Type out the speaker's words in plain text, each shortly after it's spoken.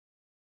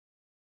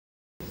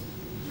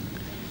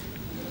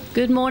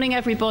Good morning,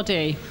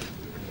 everybody.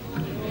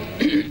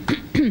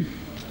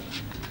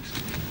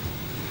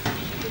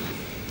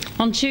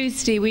 On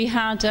Tuesday, we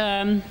had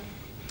a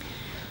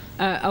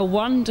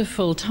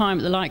wonderful time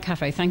at the Light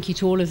Cafe. Thank you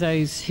to all of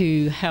those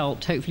who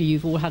helped. Hopefully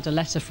you've all had a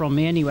letter from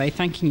me anyway,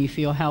 thanking you for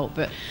your help.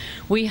 But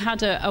we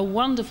had a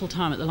wonderful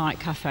time at the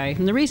Light Cafe.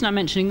 And the reason I'm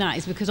mentioning that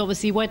is because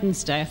obviously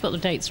Wednesday, I've got the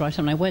dates right,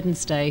 haven't I?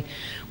 Wednesday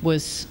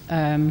was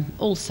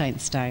All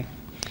Saints' Day.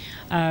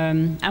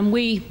 And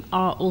we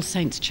are All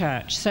Saints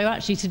Church. So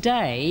actually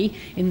today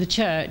in the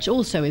church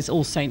also is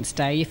All Saints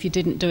Day if you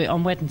didn't do it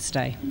on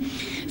Wednesday.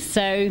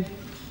 So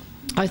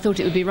I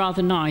thought it would be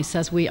rather nice,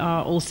 as we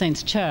are All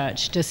Saints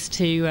Church, just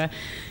to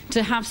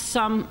have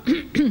some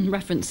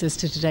references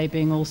to today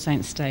being All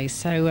Saints Day.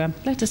 So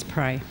let us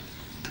pray.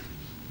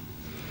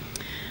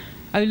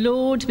 O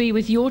Lord, be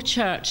with your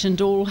church and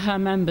all her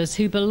members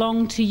who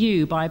belong to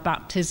you by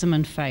baptism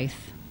and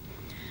faith.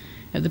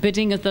 At the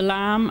bidding of the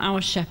Lamb,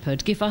 our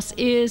shepherd, give us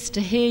ears to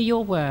hear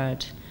your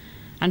word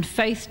and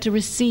faith to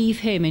receive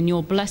him in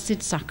your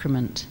blessed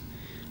sacrament.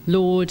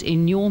 Lord,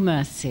 in your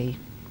mercy,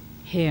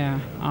 hear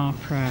our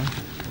prayer.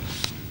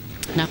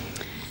 Now,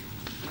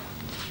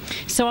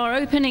 so our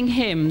opening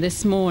hymn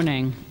this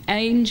morning,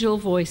 Angel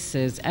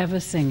Voices Ever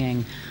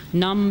Singing,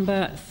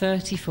 number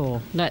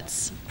 34.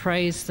 Let's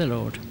praise the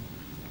Lord.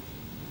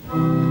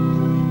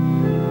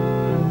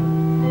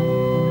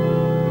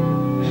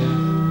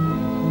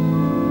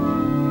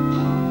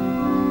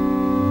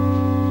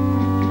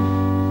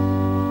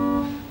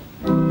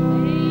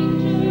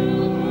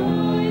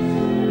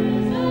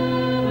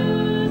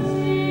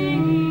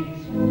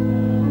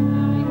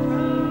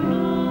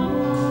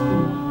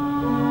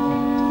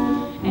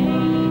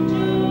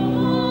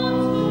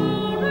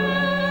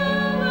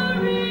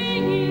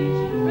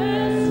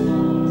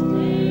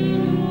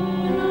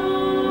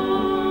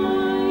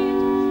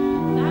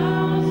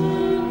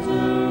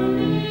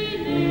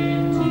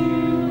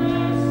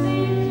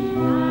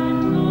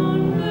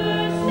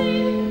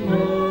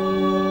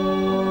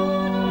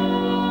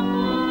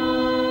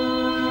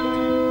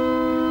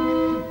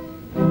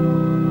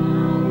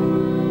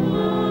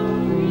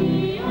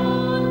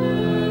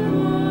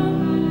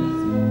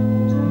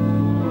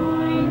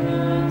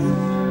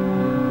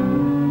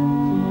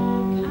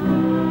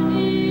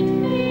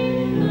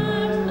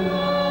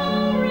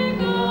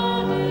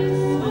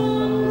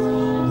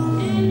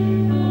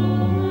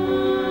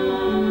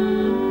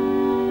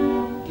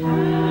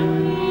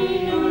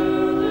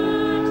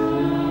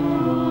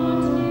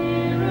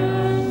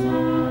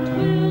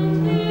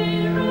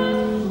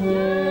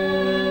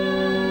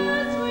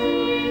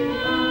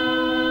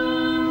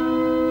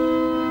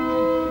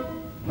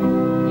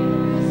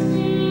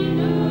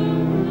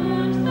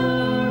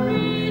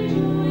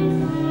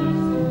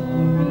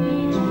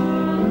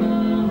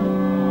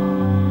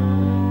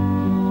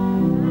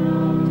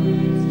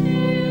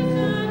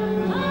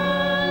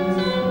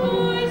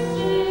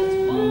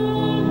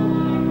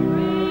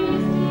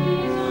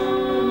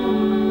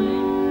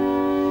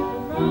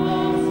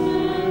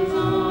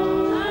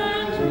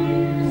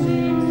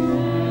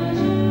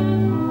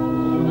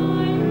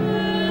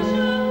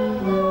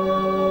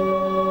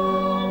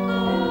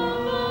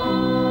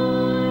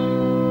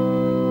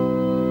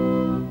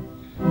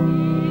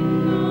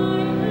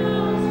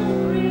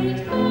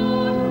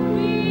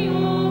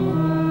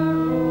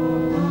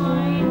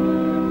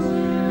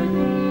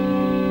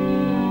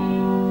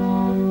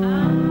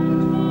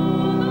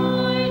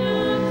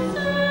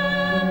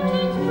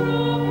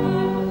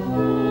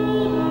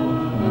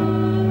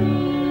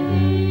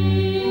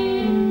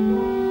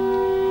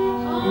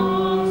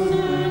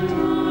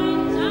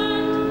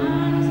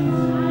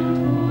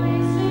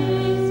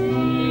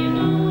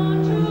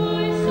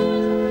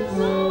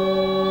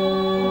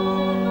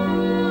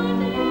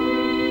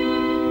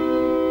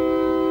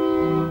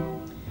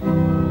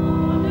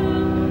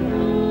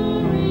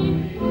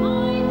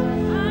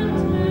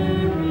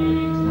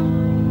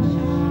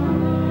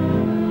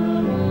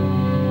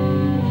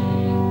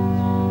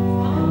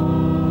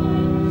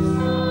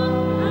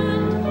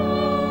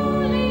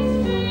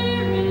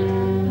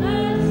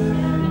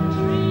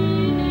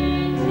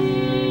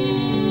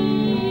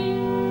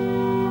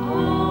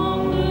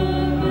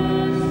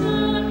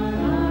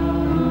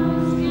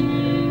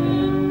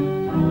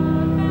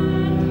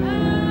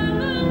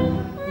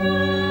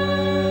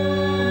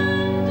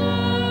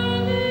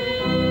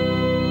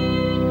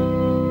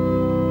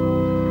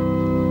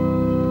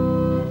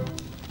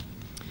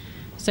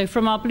 So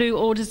from our blue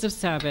orders of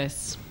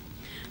service,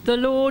 the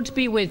Lord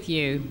be with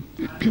you.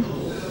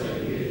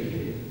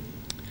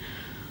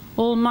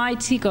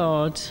 Almighty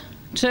God,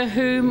 to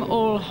whom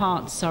all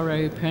hearts are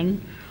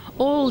open,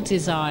 all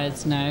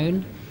desires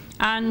known,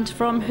 and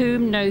from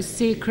whom no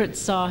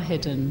secrets are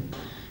hidden,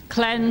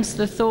 cleanse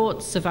the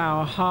thoughts of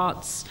our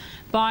hearts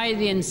by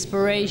the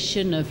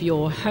inspiration of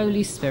your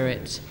Holy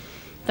Spirit,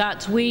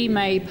 that we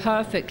may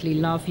perfectly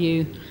love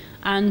you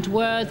and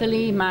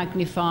worthily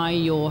magnify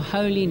your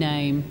holy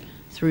name,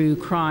 through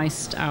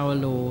Christ our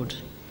Lord.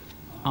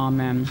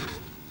 Amen.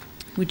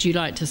 Would you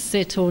like to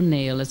sit or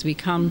kneel as we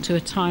come to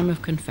a time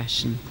of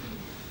confession?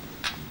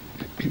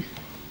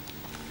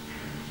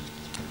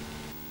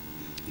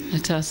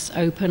 Let us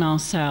open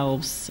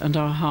ourselves and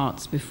our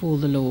hearts before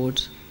the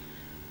Lord,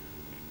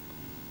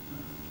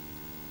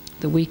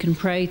 that we can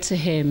pray to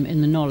him in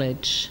the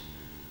knowledge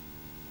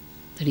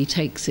that he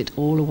takes it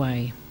all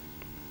away.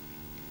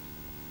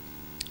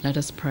 Let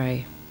us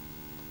pray.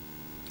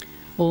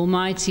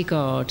 Almighty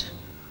God,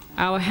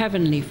 our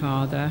Heavenly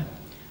Father,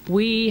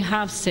 we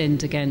have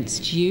sinned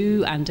against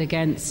you and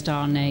against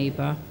our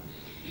neighbour,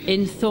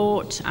 in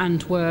thought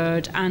and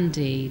word and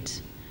deed,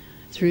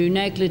 through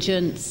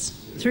negligence,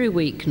 through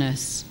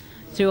weakness,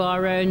 through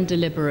our own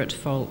deliberate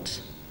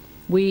fault.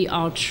 We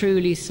are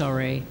truly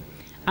sorry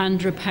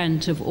and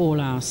repent of all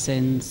our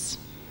sins.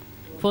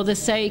 For the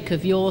sake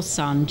of your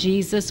Son,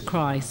 Jesus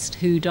Christ,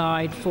 who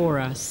died for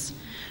us,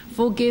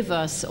 forgive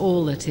us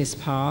all that is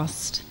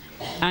past,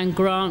 and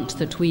grant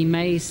that we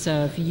may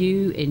serve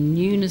you in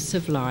newness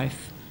of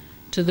life,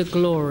 to the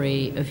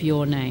glory of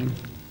your name.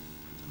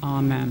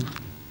 Amen.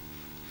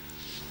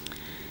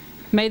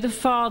 May the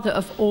Father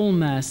of all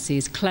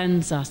mercies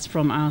cleanse us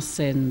from our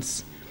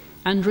sins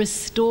and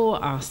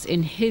restore us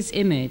in his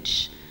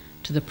image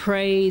to the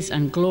praise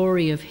and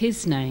glory of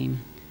his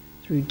name,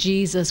 through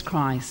Jesus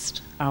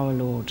Christ our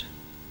Lord.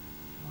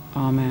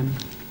 Amen.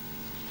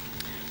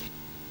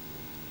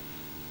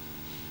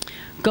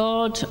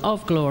 God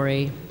of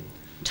glory,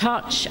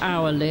 touch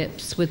our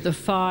lips with the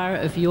fire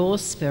of your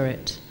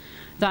Spirit,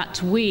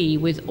 that we,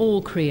 with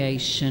all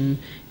creation,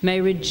 may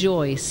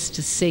rejoice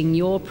to sing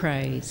your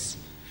praise,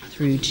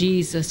 through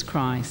Jesus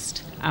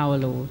Christ our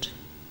Lord.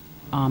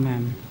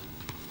 Amen.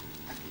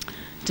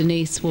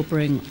 Denise will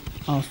bring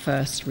our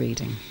first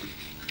reading.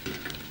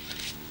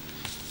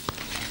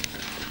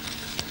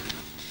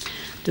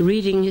 The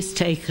reading is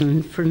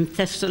taken from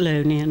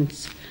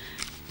Thessalonians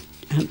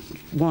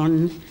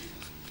 1,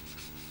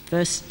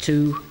 verse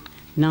 2,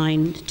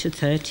 9 to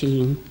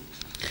 13.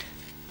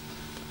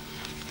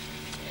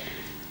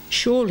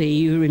 Surely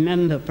you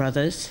remember,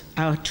 brothers,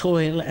 our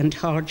toil and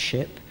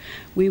hardship.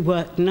 We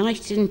work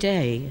night and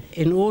day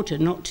in order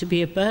not to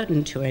be a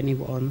burden to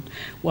anyone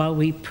while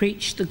we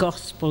preach the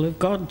gospel of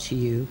God to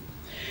you.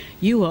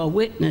 You are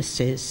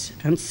witnesses,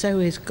 and so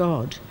is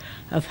God,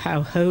 of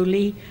how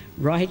holy,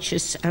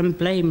 righteous, and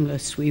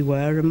blameless we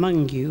were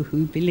among you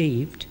who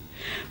believed.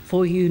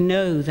 For you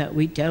know that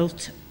we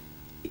dealt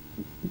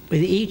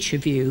with each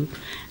of you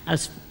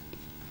as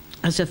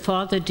a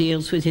father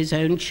deals with his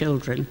own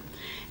children,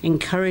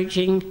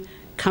 encouraging,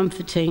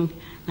 comforting,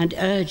 and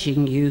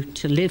urging you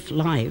to live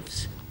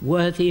lives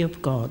worthy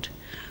of God,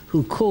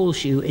 who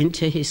calls you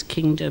into his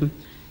kingdom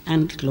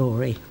and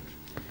glory.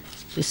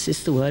 This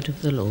is the word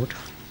of the Lord.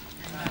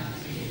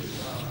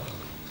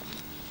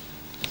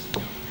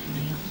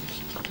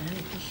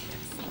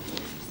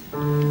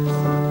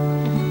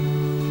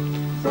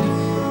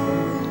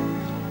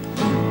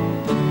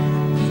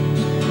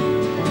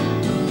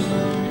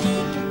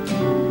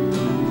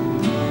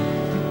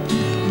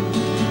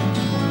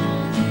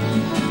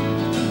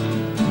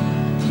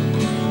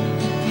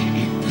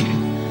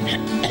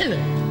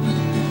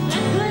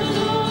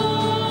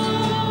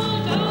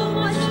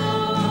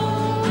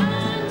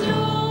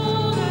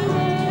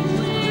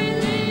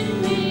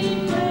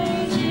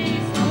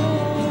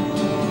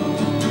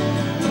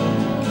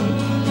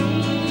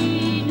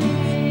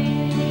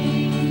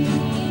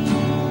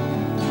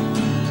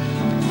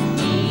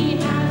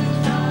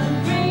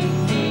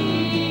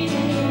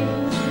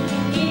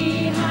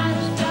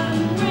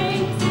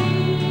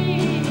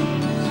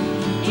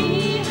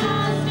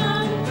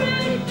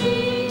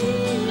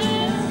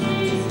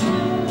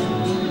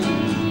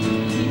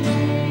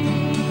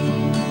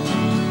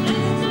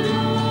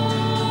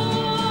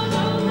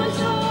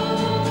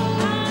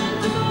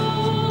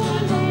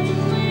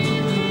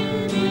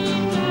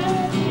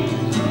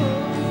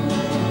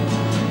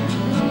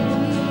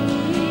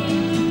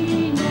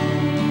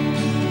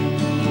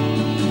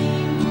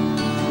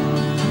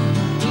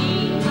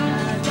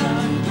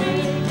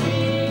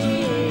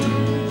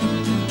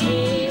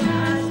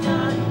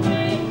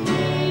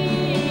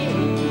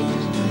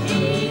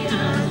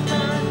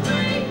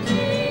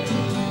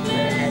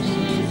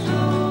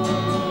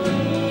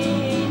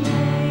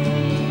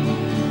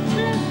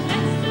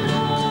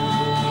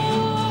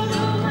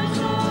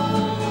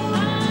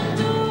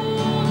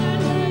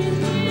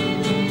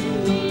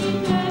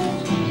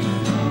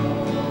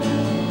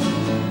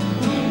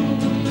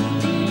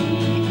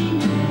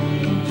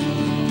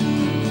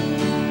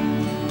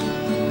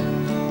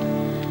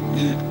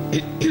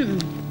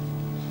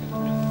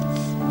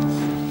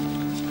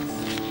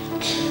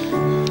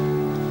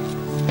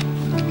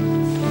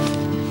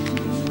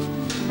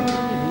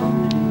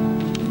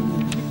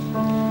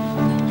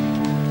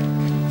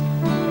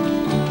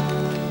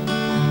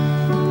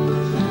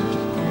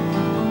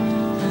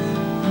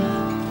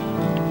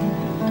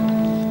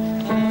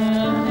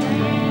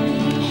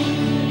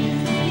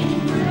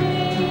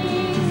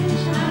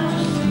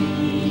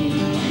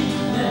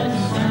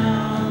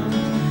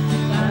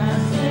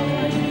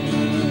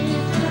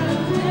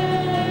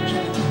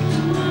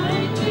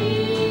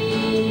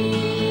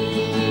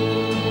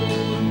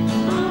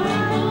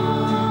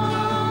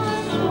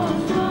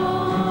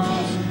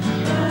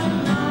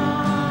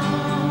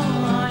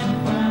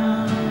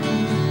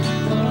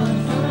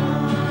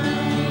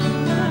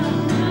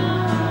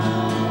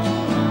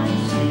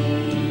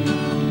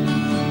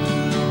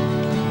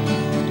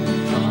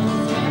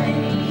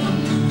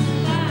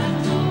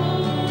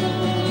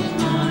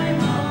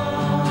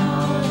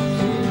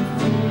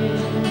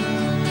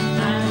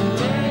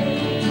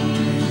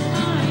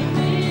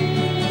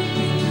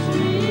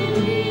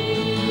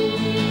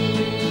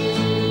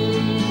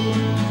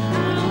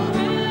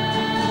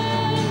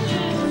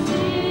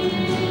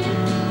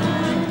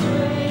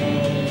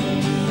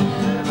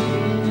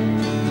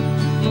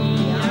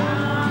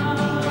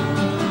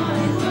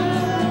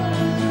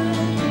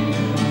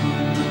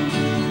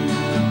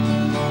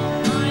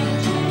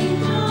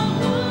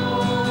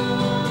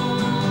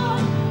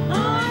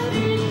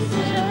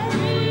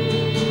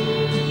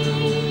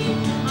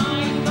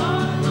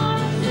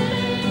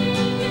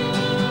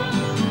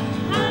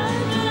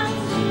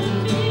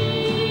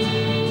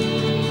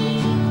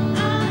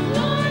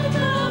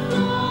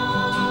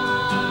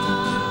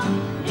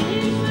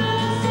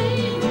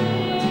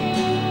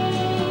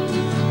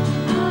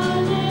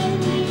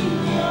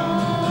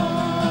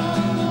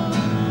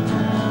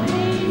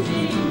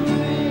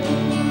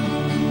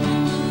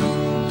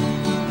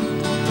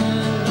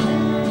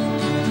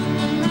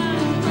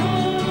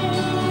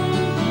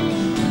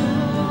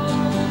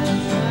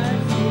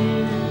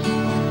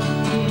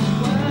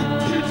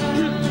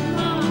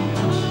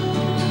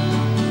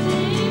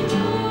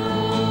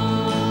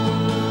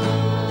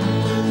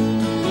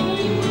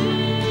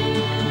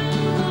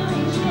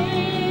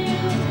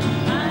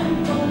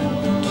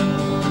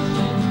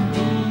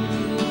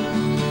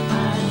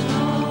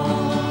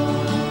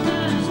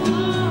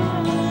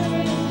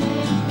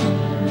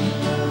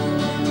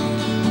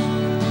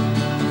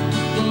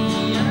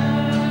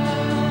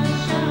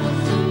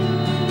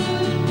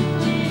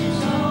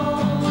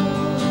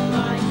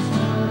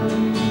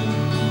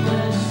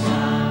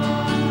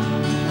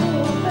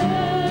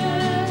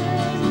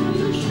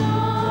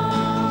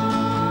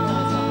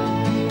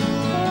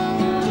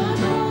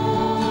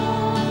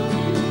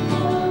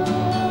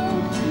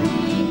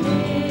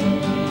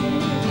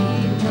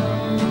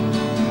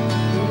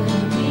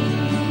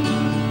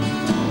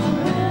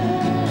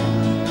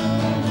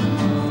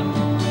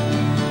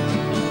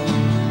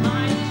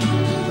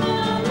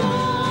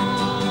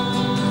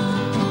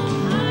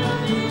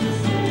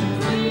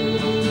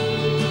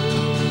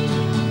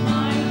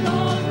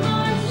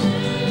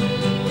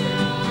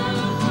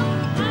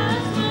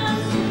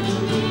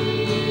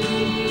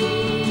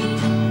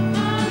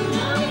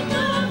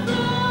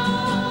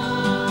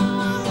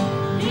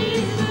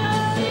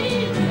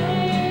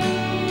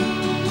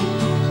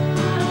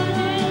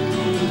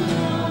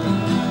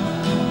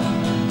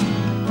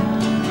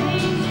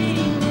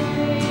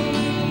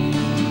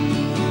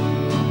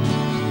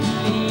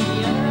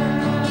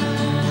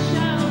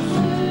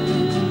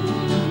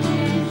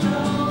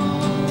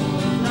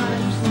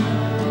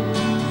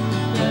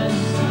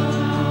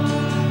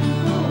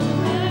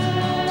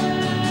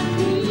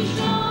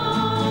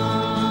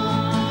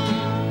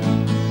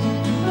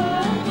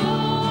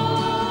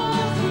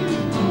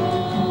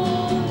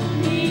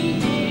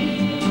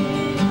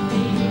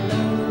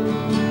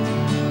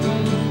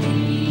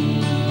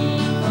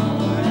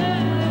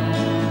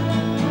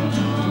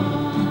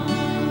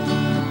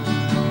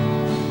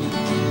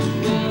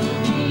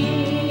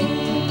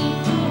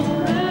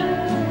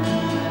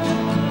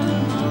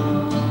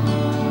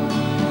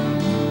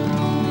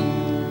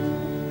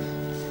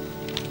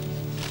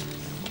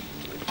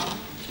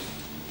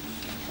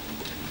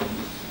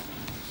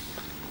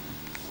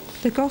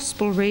 The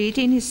Gospel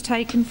reading is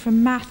taken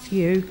from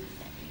Matthew,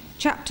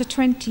 chapter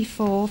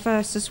 24,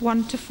 verses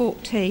 1 to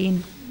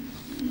 14,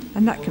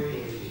 and that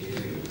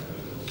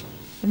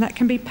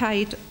can be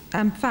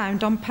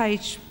found on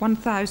page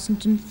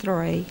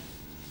 1003.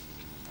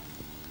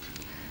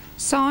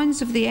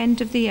 Signs of the end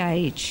of the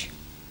age.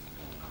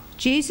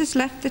 Jesus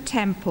left the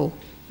temple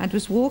and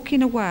was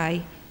walking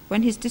away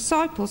when his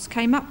disciples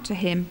came up to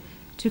him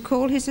to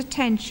call his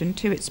attention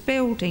to its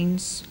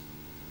buildings.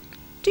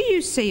 "Do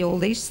you see all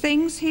these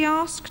things?" he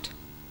asked.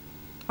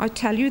 "I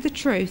tell you the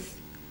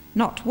truth,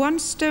 not one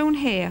stone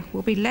here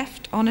will be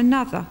left on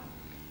another.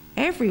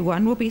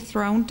 Everyone will be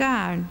thrown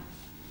down."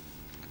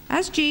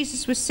 As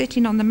Jesus was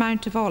sitting on the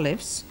Mount of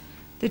Olives,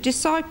 the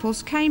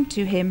disciples came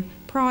to him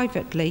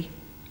privately.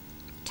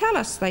 "Tell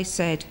us," they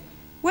said,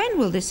 "when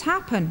will this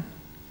happen?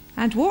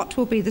 And what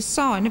will be the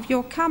sign of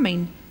your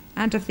coming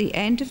and of the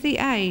end of the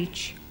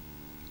age?"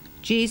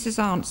 Jesus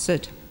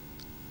answered,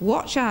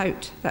 "Watch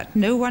out that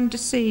no one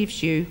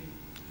deceives you,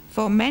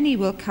 for many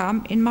will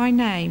come in my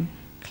name,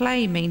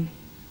 claiming,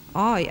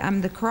 'I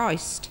am the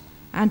Christ,'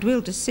 and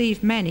will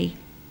deceive many.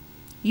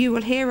 You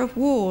will hear of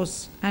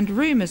wars and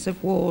rumors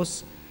of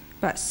wars,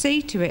 but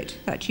see to it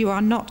that you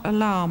are not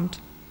alarmed.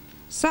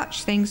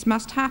 Such things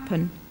must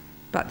happen,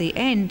 but the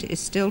end is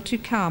still to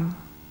come.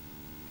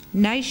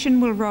 Nation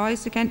will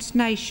rise against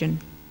nation,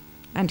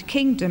 and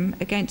kingdom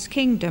against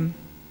kingdom.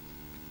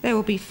 There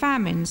will be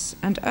famines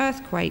and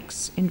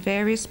earthquakes in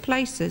various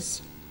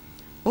places.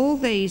 All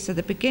these are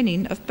the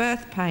beginning of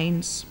birth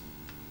pains.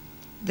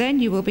 Then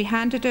you will be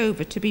handed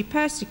over to be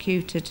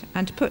persecuted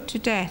and put to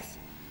death,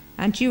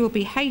 and you will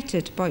be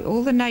hated by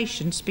all the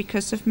nations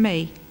because of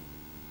me.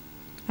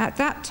 At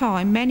that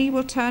time many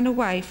will turn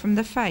away from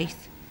the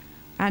faith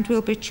and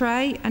will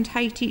betray and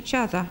hate each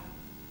other.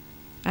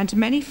 And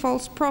many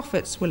false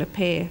prophets will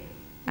appear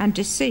and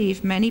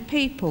deceive many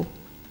people.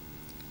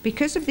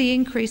 Because of the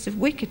increase of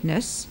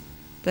wickedness,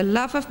 the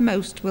love of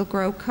most will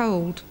grow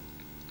cold.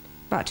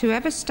 But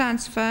whoever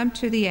stands firm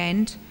to the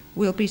end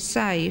will be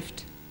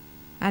saved.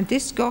 And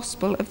this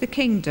gospel of the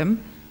kingdom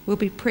will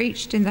be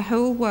preached in the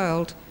whole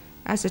world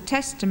as a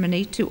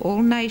testimony to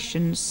all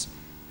nations,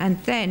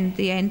 and then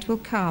the end will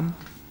come.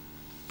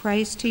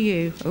 Praise to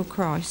you, O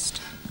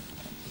Christ.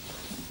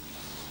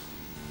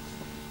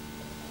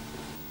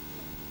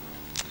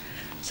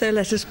 So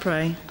let us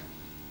pray.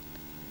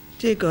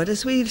 Dear God,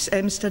 as we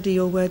study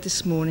your word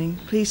this morning,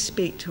 please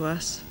speak to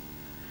us.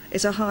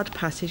 It's a hard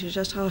passage. I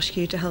just ask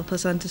you to help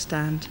us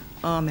understand.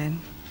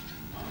 Amen.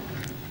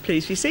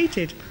 Please be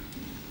seated.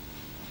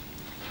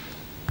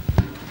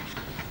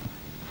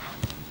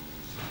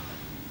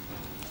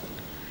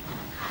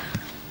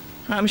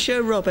 I'm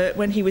sure Robert,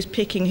 when he was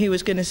picking who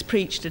was going to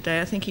preach today,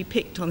 I think he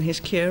picked on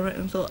his curate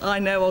and thought, I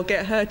know I'll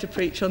get her to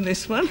preach on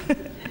this one.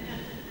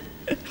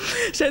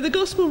 So the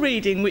gospel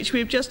reading, which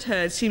we've just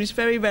heard, seems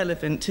very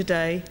relevant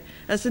today,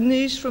 as the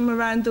news from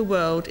around the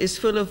world is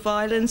full of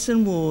violence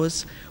and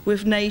wars,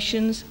 with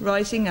nations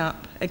rising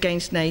up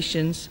against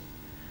nations.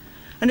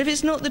 And if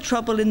it's not the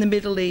trouble in the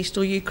Middle East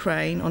or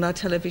Ukraine on our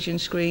television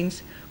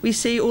screens, we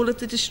see all of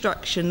the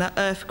destruction that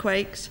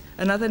earthquakes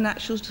and other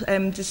natural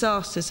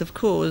disasters have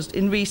caused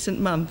in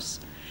recent months,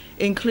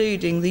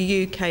 including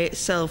the UK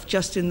itself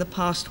just in the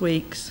past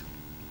weeks.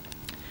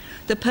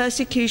 The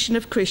persecution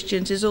of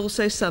Christians is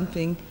also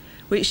something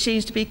which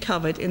seems to be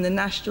covered in the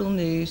national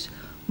news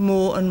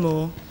more and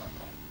more.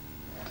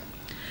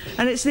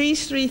 And it's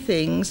these three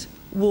things,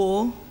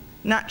 war,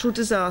 natural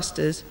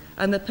disasters,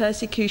 and the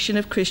persecution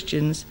of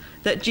Christians,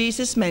 that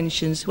Jesus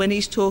mentions when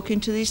he's talking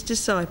to his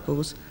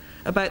disciples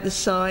about the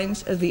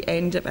signs of the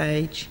end of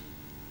age.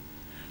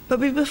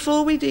 But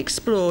before we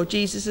explore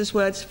Jesus'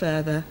 words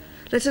further,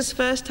 let us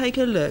first take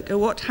a look at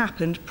what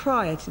happened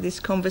prior to this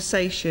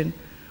conversation,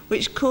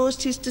 which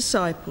caused his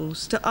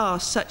disciples to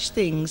ask such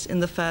things in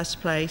the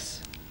first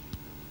place.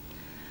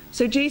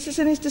 So Jesus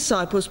and his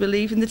disciples were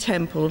leaving the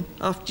temple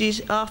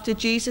after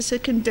Jesus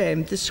had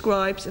condemned the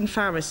scribes and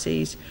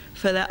Pharisees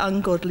for their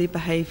ungodly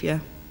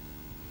behaviour.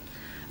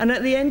 And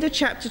at the end of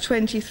chapter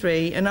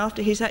 23, and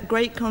after his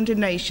great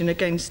condemnation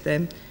against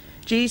them,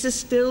 Jesus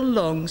still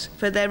longs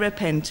for their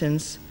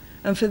repentance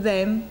and for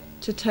them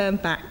to turn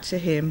back to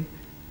him.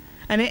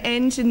 And it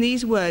ends in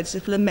these words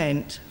of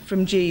lament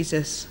from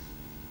Jesus.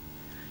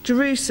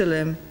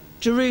 "Jerusalem,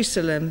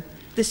 Jerusalem,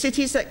 the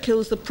city that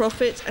kills the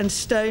prophets and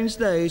stones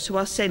those who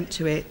are sent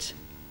to it.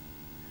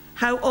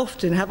 How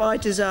often have I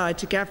desired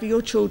to gather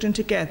your children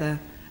together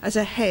as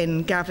a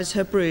hen gathers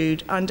her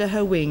brood under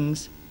her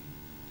wings,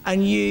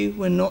 and you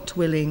were not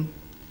willing.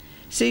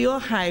 So your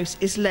house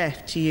is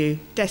left to you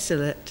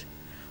desolate.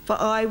 For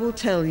I will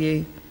tell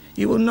you,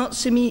 you will not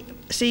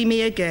see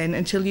me again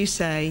until you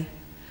say,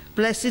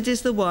 'Blessed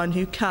is the one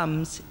who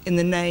comes in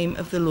the name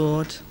of the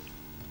Lord.'"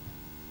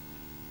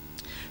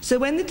 So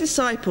when the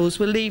disciples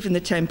were leaving the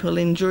temple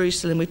in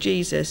Jerusalem with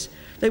Jesus,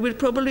 they would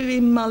probably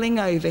be mulling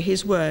over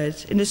his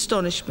words in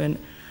astonishment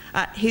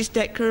at his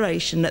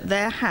declaration that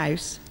their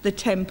house, the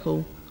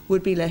temple,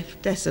 would be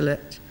left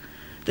desolate.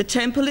 The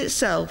temple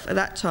itself at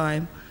that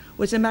time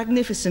was a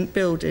magnificent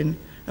building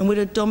and would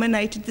have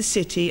dominated the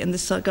city and the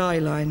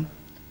skyline.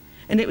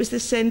 And it was the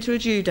centre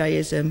of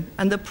Judaism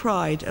and the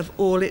pride of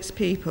all its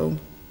people.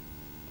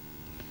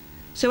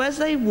 So as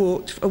they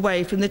walked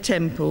away from the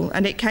temple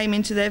and it came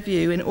into their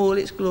view in all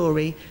its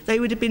glory, they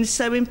would have been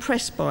so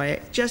impressed by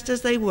it, just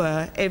as they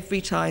were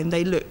every time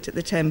they looked at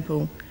the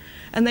temple.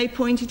 And they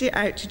pointed it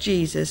out to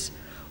Jesus,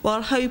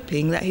 while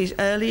hoping that his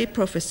earlier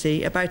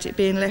prophecy about it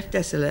being left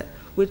desolate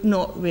would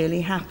not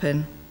really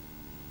happen.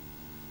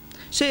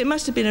 So it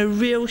must have been a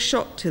real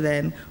shock to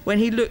them when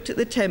he looked at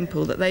the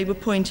temple that they were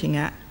pointing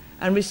at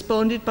and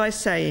responded by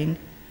saying,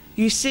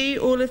 "You see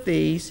all of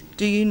these,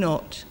 do you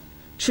not?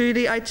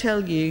 Truly I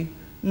tell you,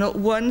 not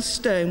one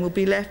stone will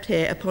be left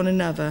here upon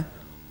another,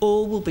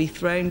 all will be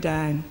thrown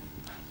down."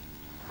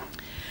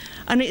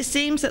 And it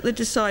seems that the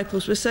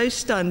disciples were so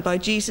stunned by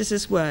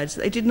Jesus' words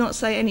that they did not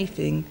say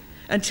anything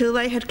until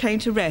they had came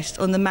to rest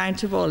on the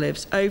Mount of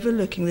Olives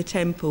overlooking the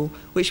temple,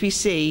 which we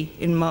see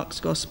in Mark's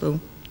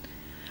Gospel.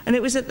 And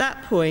it was at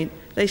that point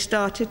they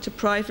started to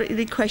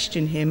privately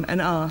question him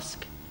and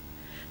ask,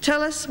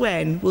 "Tell us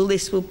when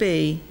this will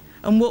be,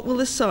 and what will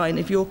the sign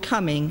of your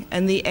coming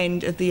and the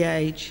end of the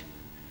age?"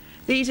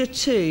 These are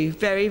two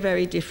very,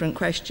 very different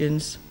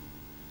questions.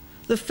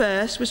 The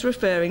first was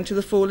referring to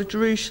the fall of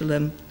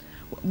Jerusalem,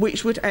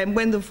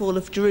 when the fall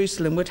of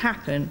Jerusalem would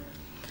happen.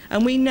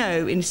 And we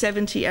know in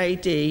 70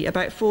 AD,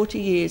 about 40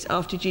 years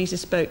after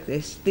Jesus spoke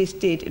this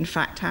did in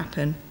fact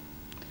happen.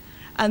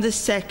 And the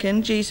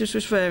second, Jesus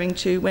was referring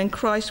to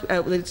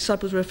the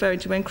disciples were referring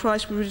to when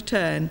Christ would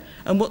return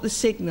and what the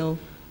signal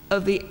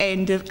of the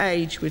end of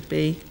age would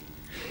be.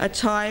 A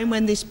time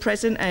when this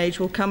present age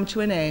will come to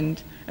an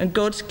end and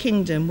God's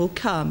kingdom will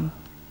come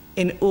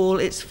in all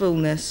its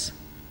fullness.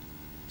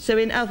 So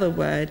in other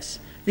words,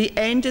 the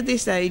end of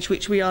this age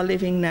which we are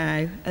living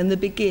now and the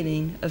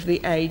beginning of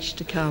the age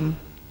to come.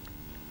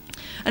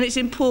 And it's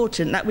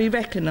important that we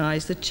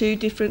recognise the two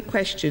different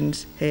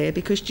questions here,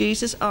 because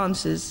Jesus'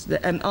 answers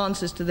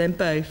to them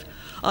both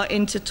are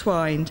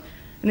intertwined,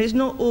 and it's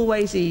not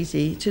always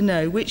easy to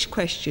know which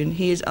question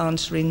he is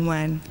answering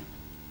when.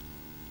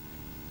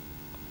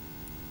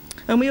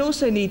 And we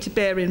also need to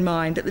bear in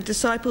mind that the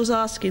disciples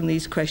asking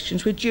these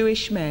questions were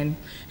Jewish men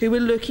who were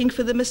looking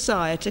for the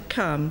Messiah to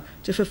come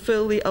to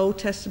fulfill the Old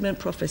Testament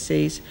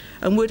prophecies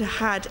and would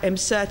have had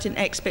certain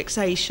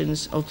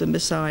expectations of the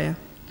Messiah.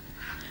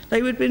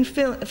 They would have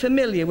been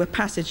familiar with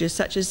passages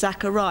such as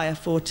Zechariah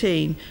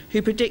 14,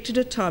 who predicted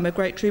a time of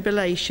great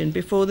tribulation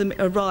before the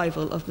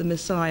arrival of the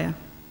Messiah,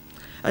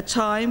 a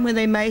time when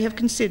they may have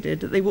considered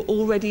that they were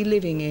already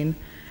living in,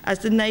 as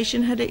the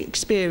nation had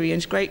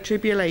experienced great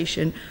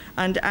tribulation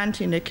under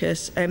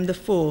Antiochus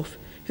IV,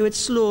 who had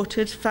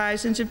slaughtered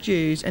thousands of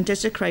Jews and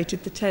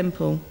desecrated the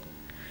temple.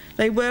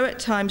 They were at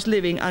times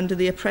living under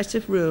the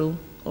oppressive rule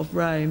of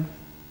Rome.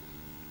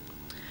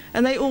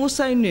 And they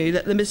also knew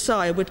that the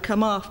Messiah would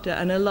come after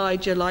an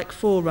Elijah-like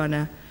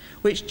forerunner,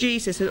 which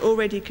Jesus had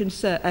already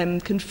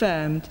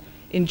confirmed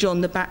in John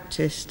the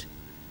Baptist.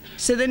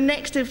 So the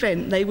next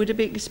event they would have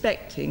been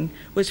expecting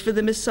was for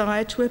the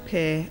Messiah to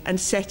appear and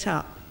set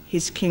up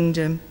his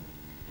kingdom.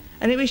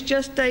 And it was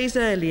just days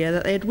earlier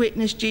that they had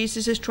witnessed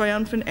Jesus'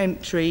 triumphant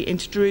entry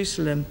into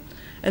Jerusalem,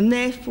 and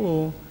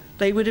therefore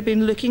they would have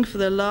been looking for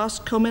the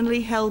last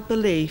commonly held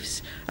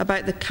beliefs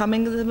about the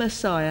coming of the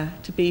Messiah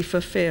to be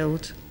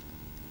fulfilled,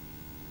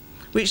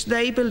 which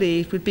they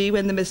believed would be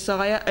when the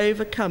Messiah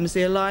overcomes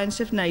the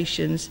alliance of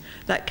nations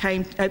that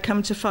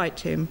come to fight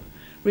him,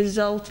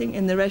 resulting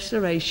in the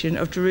restoration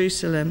of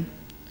Jerusalem.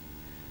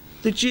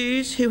 The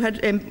Jews who had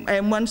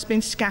once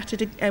been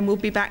scattered and will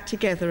be back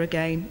together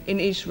again in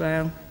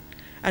Israel,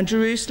 and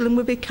Jerusalem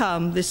will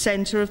become the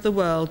centre of the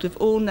world with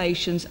all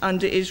nations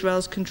under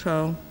Israel's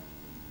control.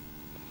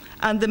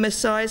 And the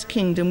Messiah's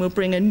kingdom will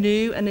bring a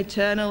new and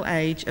eternal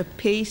age of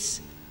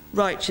peace,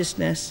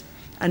 righteousness,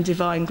 and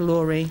divine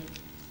glory.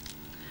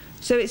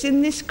 So it's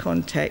in this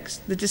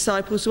context the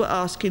disciples were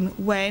asking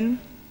when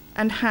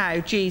and how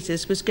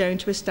Jesus was going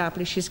to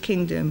establish his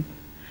kingdom,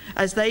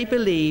 as they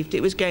believed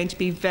it was going to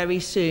be very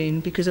soon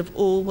because of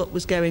all what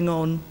was going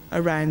on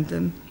around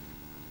them.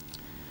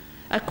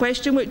 A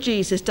question which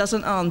Jesus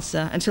doesn't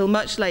answer until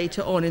much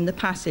later on in the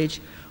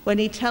passage, when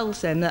he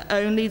tells them that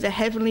only the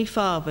Heavenly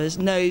Father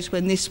knows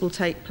when this will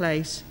take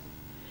place.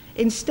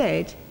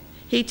 Instead,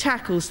 he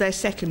tackles their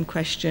second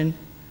question: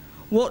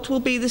 what will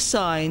be the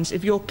signs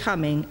of your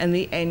coming and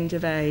the end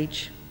of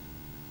age?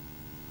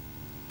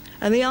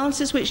 And the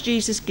answers which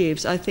Jesus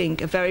gives, I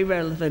think, are very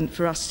relevant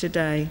for us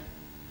today.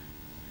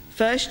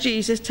 First,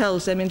 Jesus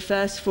tells them in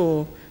verse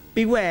 4,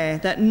 "Beware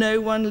that no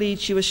one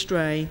leads you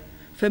astray,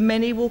 for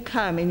many will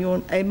come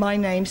in my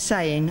name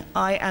saying,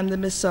 'I am the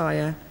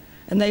Messiah,'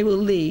 and they will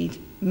lead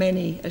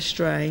many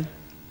astray."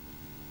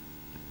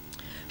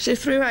 So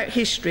throughout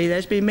history,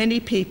 there's been many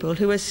people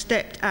who have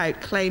stepped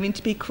out claiming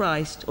to be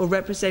Christ or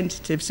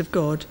representatives of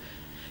God,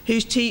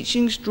 whose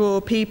teachings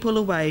draw people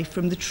away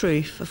from the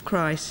truth of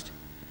Christ.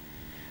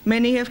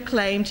 Many have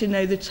claimed to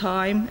know the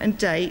time and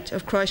date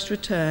of Christ's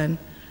return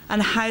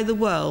and how the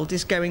world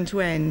is going to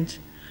end.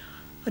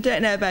 I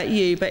don't know about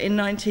you, but in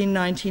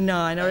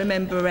 1999, I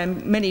remember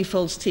many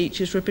false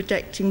teachers were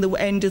predicting the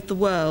end of the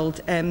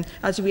world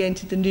as we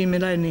entered the new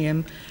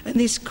millennium, and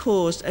this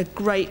caused a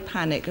great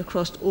panic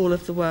across all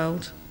of the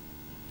world.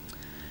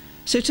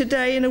 So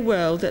today, in a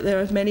world that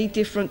there are many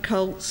different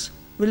cults,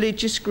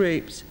 religious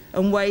groups,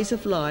 and ways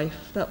of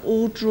life that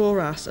all draw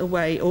us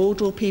away, all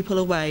draw people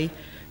away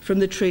from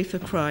the truth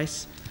of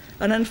Christ,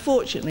 and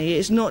unfortunately,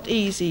 it's not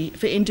easy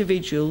for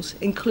individuals,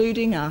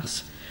 including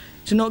us,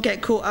 to not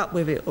get caught up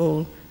with it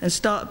all and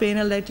start being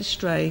led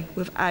astray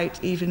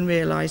without even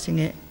realising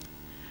it.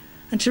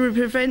 And to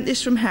prevent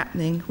this from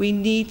happening, we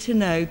need to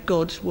know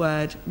God's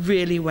word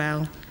really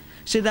well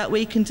so that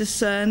we can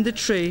discern the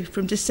truth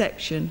from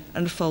deception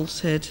and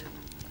falsehood.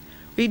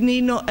 We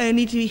need not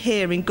only to be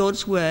hearing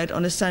God's word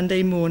on a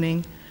Sunday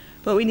morning,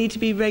 but we need to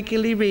be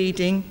regularly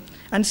reading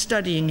and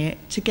studying it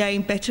to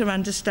gain better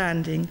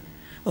understanding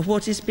of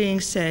what is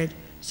being said,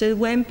 so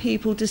when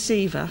people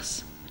deceive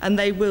us, and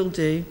they will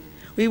do,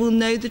 we will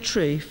know the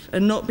truth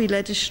and not be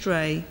led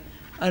astray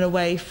and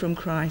away from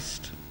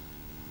Christ.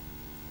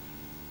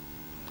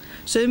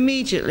 So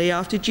immediately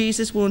after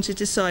Jesus warned his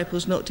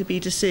disciples not to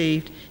be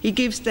deceived, he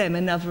gives them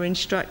another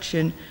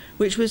instruction,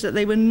 which was that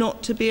they were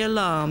not to be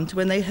alarmed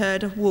when they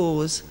heard of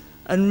wars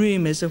and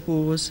rumours of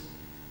wars.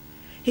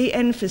 He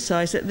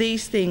emphasised that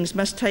these things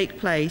must take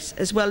place,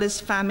 as well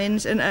as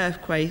famines and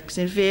earthquakes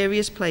in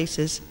various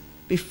places,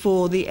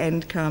 before the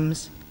end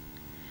comes.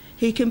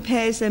 He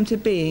compares them to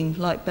being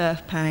like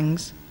birth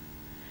pangs.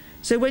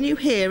 So when you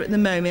hear at the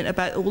moment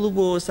about all the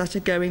wars that are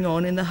going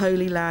on in the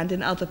Holy Land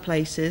and other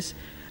places,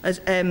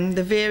 and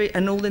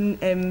all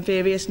the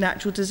various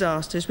natural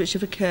disasters which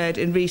have occurred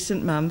in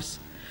recent months,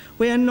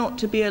 we are not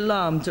to be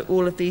alarmed at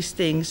all of these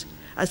things,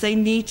 as they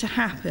need to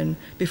happen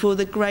before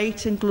the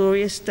great and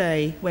glorious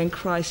day when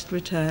Christ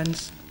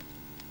returns.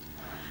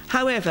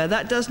 However,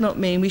 that does not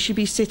mean we should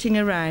be sitting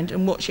around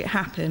and watch it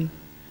happen,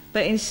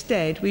 but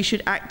instead we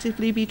should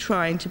actively be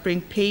trying to bring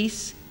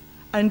peace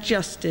and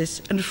justice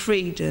and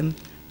freedom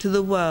to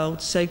the world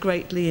so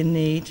greatly in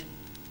need.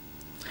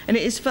 And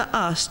it is for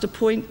us to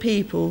point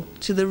people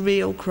to the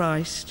real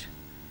Christ,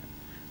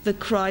 the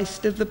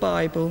Christ of the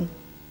Bible,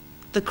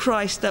 the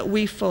Christ that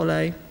we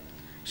follow,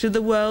 so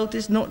the world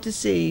is not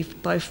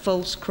deceived by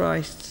false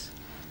Christs.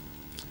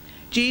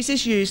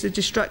 Jesus used the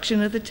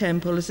destruction of the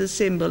temple as a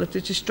symbol of the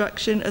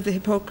destruction of the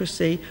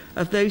hypocrisy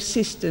of those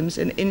systems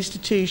and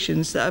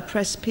institutions that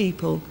oppress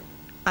people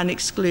and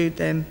exclude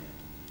them.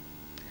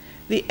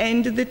 The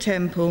end of the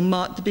temple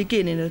marked the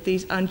beginning of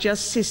these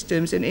unjust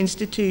systems and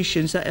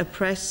institutions that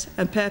oppress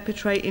and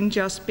perpetrate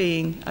unjust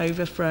being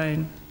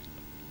overthrown.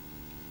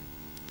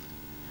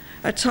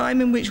 A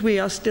time in which we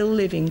are still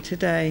living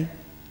today.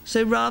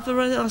 So rather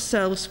than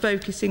ourselves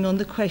focusing on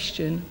the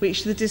question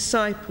which the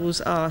disciples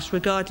asked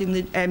regarding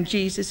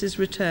Jesus'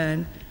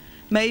 return,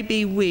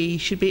 maybe we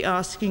should be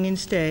asking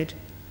instead,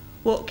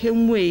 what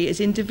can we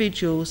as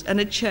individuals and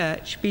a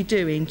church be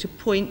doing to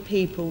point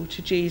people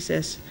to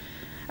Jesus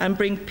and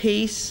bring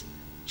peace,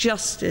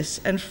 justice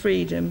and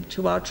freedom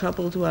to our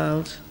troubled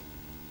world?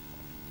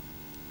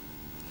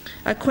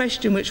 A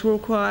question which will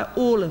require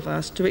all of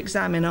us to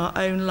examine our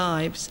own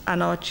lives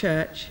and our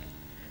church,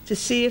 to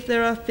see if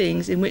there are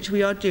things in which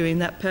we are doing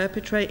that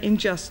perpetrate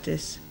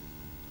injustice,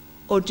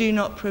 or do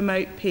not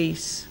promote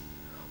peace,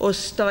 or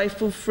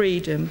stifle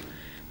freedom,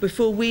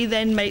 before we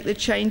then make the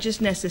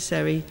changes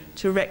necessary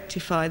to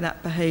rectify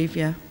that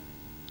behaviour.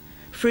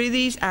 Through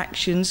these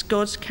actions,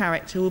 God's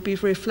character will be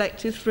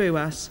reflected through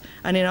us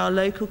and in our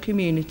local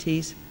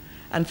communities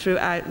and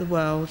throughout the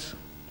world.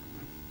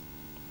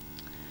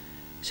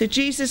 So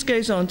Jesus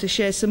goes on to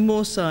share some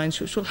more signs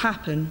which will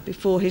happen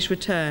before his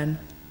return,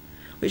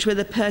 which were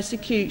the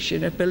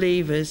persecution of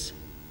believers,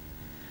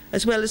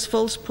 as well as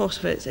false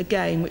prophets,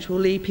 again, which will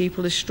lead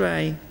people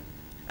astray,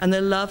 and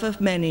the love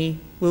of many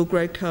will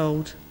grow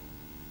cold.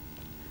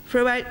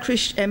 Throughout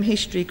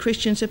history,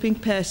 Christians have been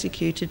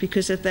persecuted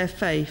because of their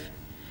faith,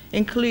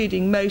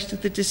 including most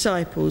of the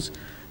disciples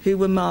who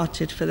were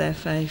martyred for their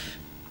faith.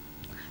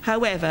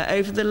 However,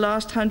 over the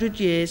last 100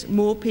 years,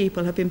 more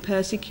people have been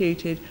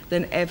persecuted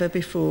than ever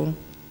before.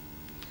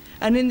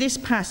 And in this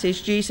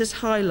passage, Jesus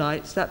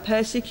highlights that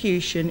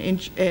persecution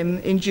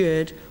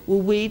endured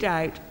will weed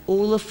out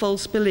all the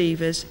false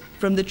believers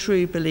from the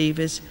true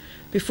believers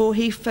before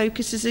he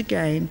focuses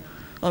again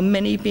on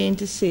many being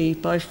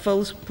deceived by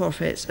false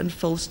prophets and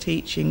false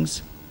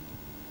teachings.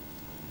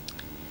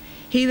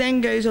 He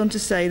then goes on to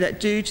say that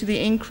due to the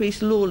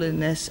increased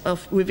lawlessness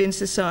within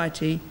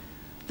society,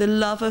 the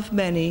love of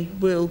many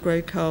will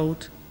grow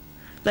cold.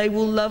 They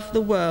will love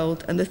the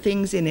world and the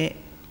things in it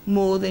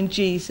more than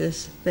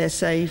Jesus, their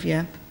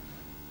Saviour.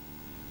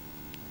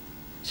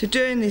 So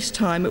during this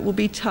time, it will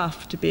be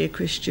tough to be a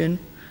Christian,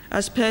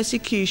 as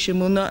persecution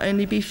will not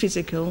only be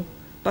physical,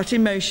 but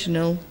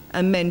emotional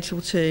and mental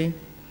too.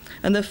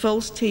 And the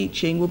false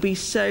teaching will be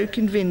so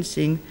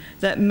convincing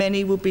that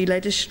many will be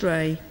led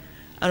astray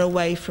and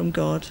away from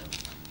God.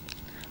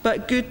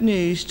 But good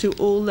news to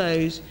all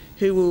those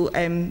who will,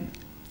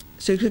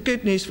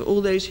 good news for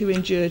all those who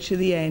endure to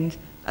the end,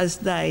 as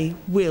they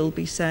will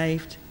be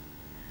saved.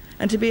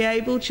 And to be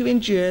able to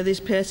endure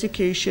this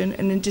persecution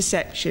and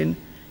deception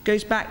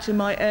goes back to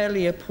my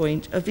earlier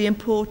point of the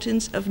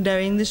importance of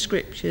knowing the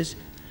scriptures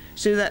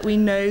so that we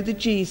know the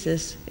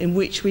Jesus in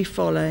which we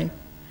follow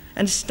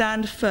and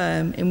stand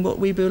firm in what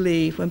we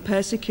believe when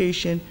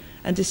persecution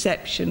and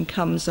deception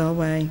comes our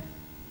way.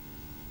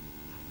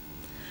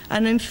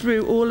 And then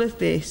through all of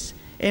this,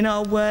 in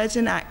our words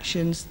and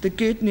actions, the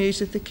good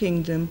news of the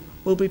kingdom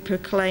will be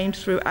proclaimed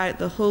throughout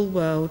the whole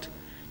world,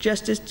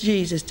 just as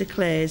Jesus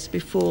declares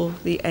before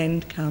the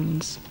end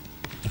comes.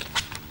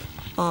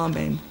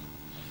 Amen.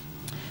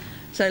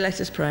 So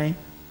let us pray.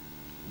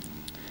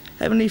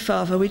 Heavenly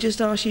Father, we just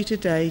ask you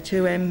today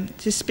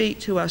to speak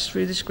to us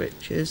through the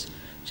scriptures.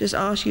 Just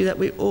ask you that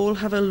we all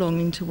have a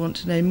longing to want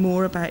to know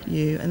more about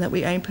you, and that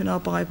we open our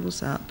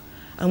Bibles up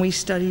and we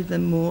study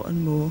them more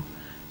and more,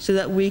 so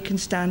that we can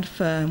stand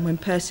firm when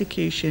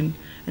persecution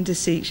and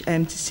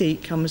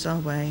deceit comes our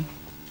way.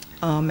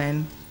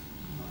 Amen.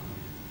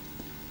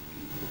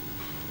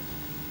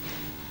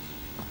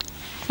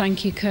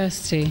 Thank you,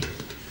 Kirsty.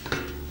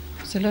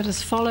 So let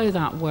us follow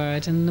that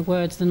word and the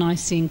words of the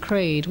Nicene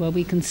Creed, where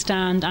we can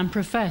stand and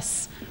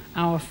profess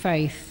our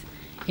faith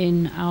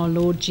in our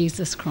Lord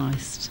Jesus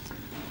Christ.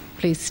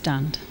 Please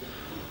stand.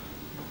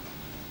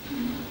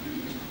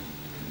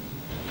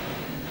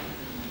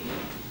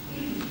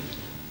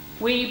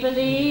 We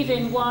believe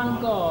in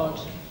one God,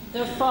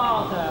 the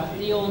Father,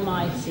 the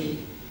Almighty,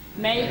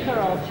 maker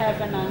of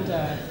heaven and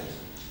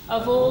earth,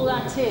 of all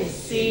that is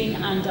seen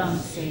and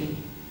unseen.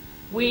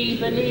 We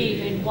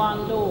believe in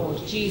one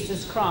Lord,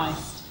 Jesus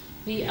Christ,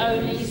 the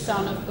only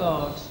Son of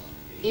God,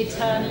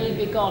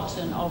 eternally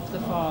begotten of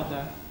the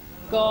Father,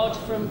 God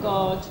from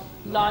God,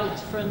 light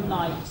from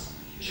light,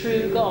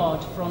 true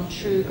God from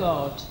true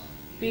God,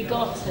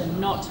 begotten,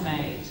 not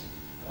made,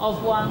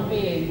 of one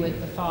being with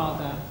the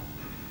Father.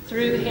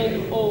 Through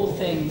him all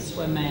things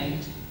were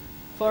made.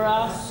 For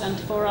us and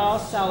for our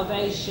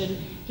salvation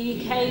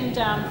he came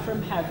down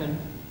from heaven,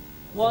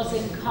 was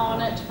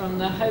incarnate from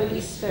the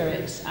Holy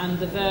Spirit and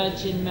the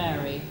Virgin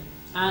Mary,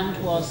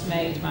 and was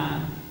made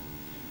man.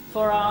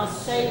 For our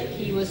sake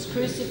he was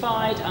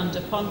crucified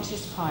under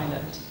Pontius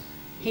Pilate.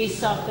 He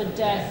suffered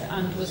death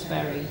and was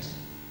buried.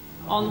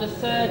 On the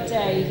third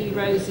day he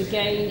rose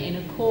again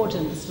in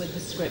accordance with the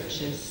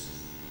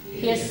Scriptures.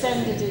 He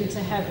ascended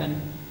into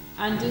heaven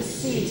and is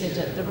seated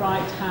at the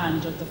right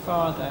hand of the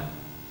Father.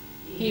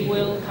 He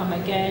will come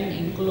again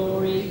in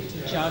glory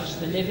to judge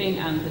the living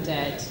and the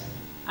dead,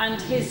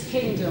 and his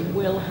kingdom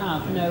will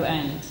have no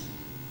end.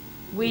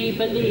 We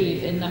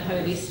believe in the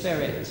Holy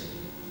Spirit,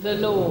 the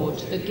Lord,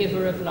 the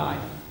giver of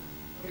life,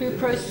 who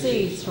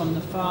proceeds from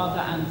the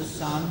Father and the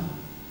Son.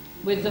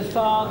 With the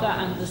Father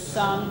and the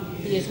Son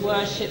he is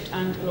worshipped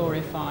and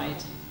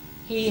glorified.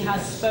 He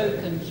has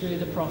spoken through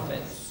the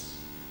prophets.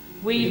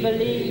 We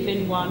believe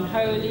in one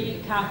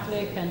holy,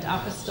 Catholic and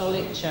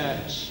Apostolic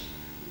Church.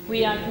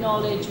 We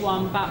acknowledge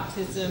one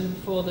baptism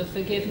for the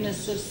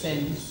forgiveness of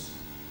sins.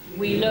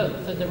 We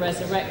look for the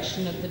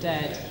resurrection of the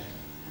dead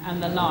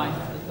and the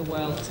life of the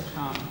world to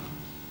come.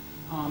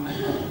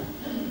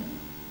 Amen.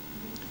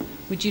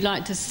 Would you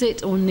like to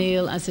sit or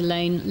kneel as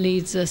Elaine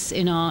leads us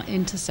in our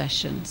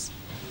intercessions?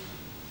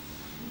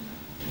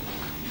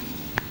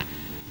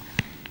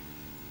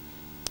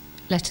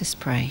 Let us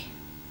pray.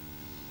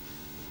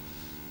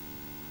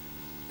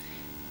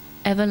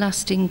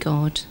 Everlasting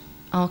God,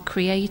 our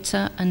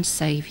Creator and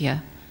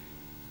Saviour,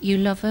 you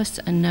love us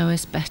and know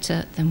us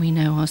better than we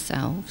know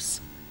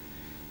ourselves.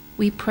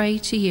 We pray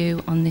to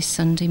you on this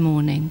Sunday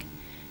morning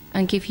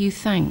and give you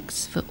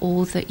thanks for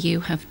all that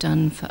you have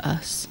done for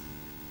us.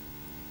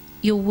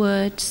 Your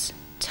words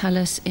tell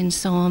us in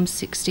Psalm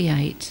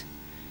 68,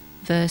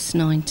 verse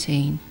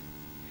 19,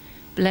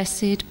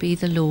 "Blessed be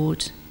the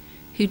Lord,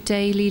 who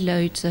daily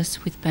loads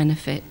us with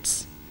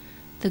benefits,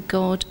 the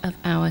God of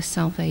our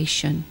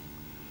salvation."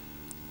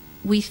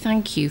 We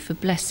thank you for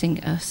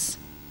blessing us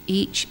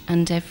each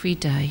and every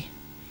day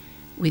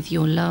with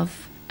your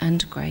love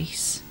and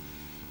grace.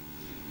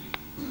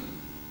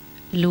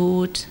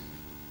 Lord,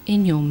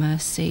 in your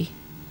mercy,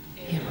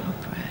 hear our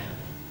prayer.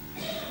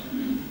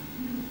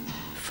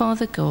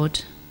 Father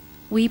God,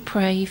 we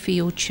pray for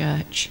your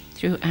church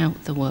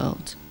throughout the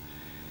world.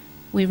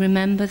 We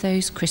remember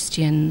those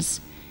Christians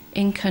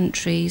in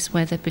countries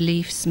where their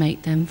beliefs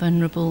make them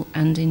vulnerable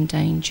and in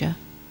danger.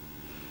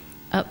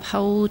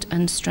 Uphold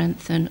and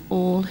strengthen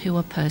all who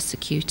are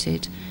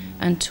persecuted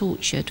and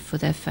tortured for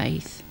their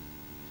faith.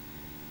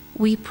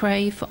 We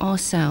pray for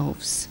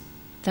ourselves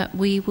that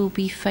we will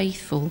be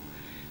faithful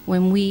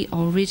when we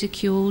are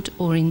ridiculed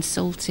or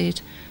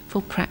insulted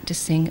for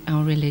practicing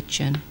our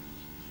religion.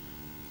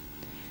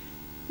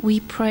 We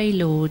pray,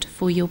 Lord,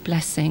 for your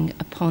blessing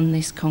upon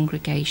this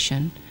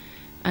congregation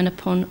and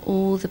upon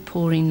all the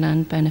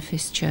Poringland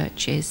benefice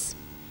churches.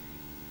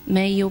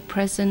 May your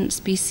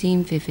presence be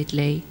seen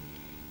vividly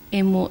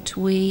in what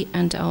we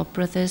and our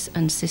brothers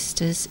and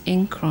sisters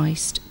in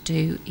Christ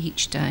do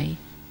each day.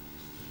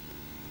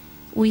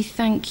 We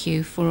thank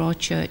you for our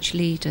church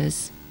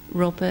leaders,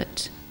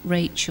 Robert,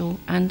 Rachel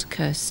and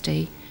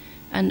Kirsty,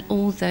 and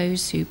all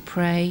those who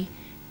pray,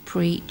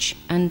 preach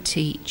and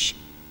teach,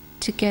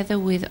 together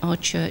with our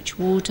church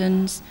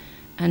wardens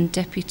and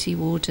deputy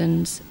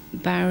wardens,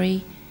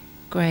 Barry,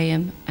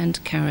 Graham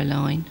and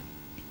Caroline.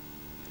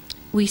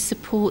 We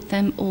support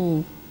them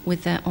all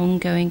with their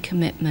ongoing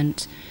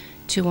commitment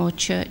to our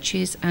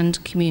churches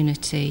and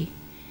community.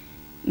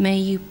 May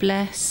you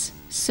bless,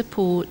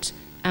 support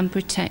and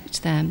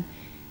protect them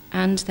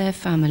and their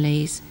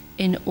families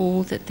in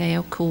all that they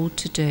are called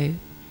to do.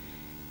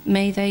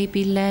 May they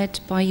be led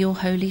by your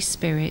Holy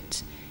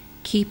Spirit,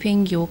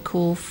 keeping your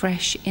call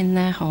fresh in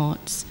their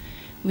hearts,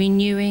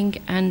 renewing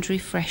and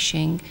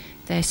refreshing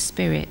their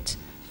spirit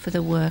for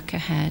the work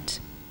ahead.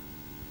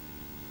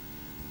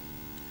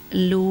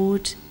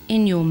 Lord,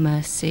 in your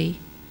mercy,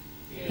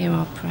 hear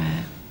our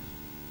prayer.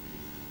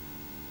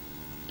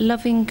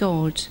 Loving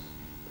God,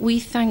 we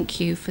thank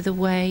you for the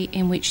way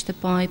in which the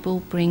Bible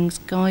brings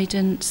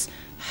guidance,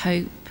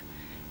 hope,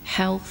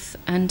 health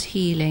and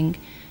healing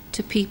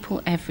to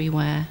people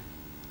everywhere.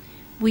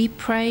 We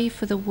pray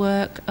for the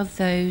work of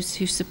those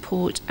who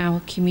support our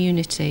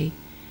community,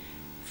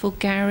 for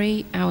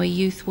Gary, our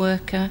youth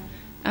worker,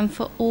 and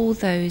for all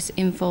those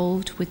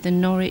involved with the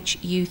Norwich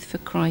Youth for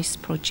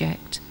Christ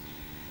project,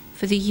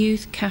 for the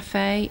Youth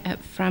Cafe at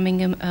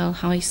Framingham Earl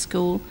High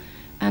School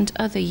and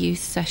other youth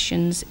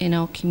sessions in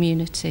our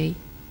community,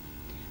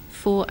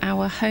 for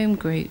our home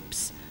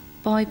groups,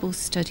 Bible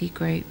study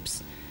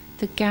groups,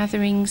 the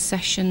gathering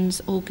sessions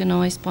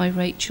organised by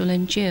Rachel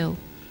and Jill,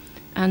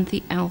 and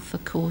the Alpha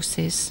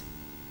courses.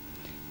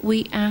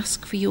 We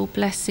ask for your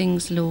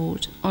blessings,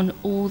 Lord, on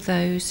all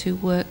those who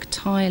work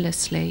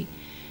tirelessly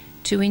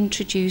to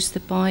introduce the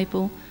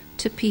Bible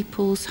to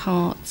people's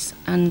hearts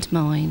and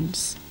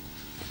minds.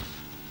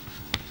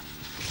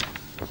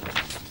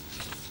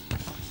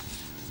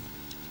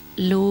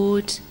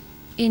 Lord,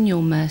 in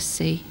your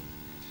mercy,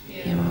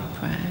 hear our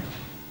prayer.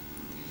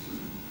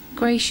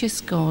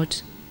 Gracious God,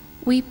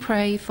 we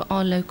pray for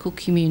our local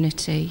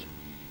community.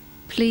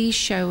 Please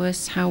show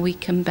us how we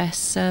can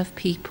best serve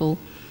people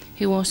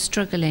who are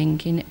struggling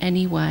in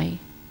any way.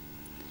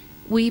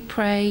 We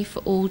pray for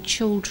all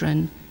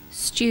children,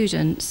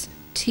 students,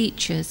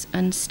 teachers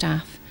and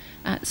staff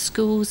at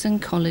schools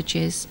and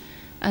colleges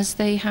as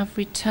they have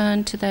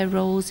returned to their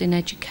roles in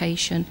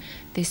education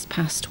this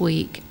past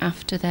week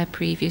after their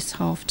previous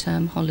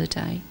half-term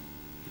holiday.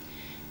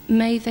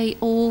 May they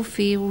all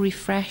feel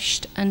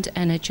refreshed and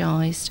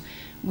energised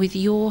with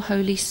your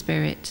Holy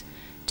Spirit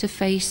to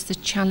face the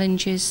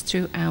challenges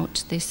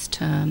throughout this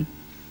term.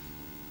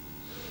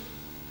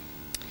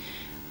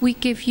 We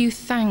give you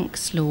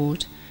thanks,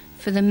 Lord,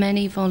 for the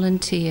many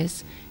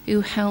volunteers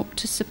who helped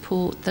to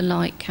support the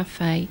Light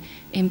Cafe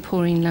in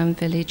Poringland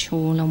Village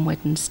Hall on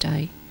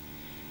Wednesday.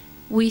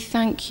 We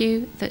thank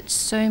you that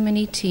so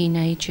many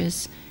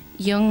teenagers,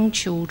 young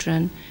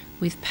children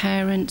with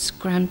parents,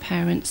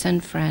 grandparents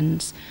and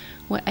friends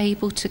were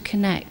able to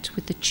connect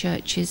with the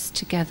church's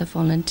Together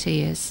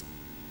volunteers.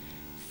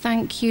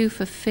 Thank you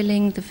for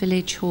filling the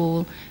village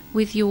hall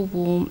with your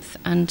warmth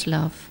and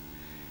love.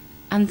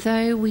 And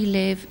though we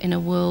live in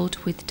a world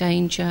with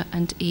danger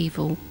and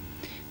evil,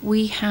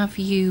 we have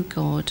you,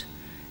 God,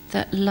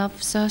 that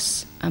loves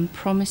us and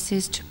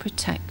promises to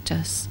protect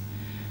us.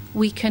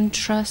 We can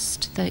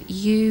trust that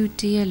you,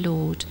 dear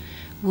Lord,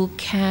 will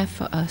care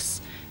for us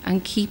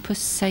and keep us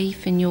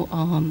safe in your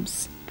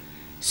arms.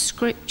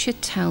 Scripture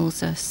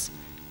tells us,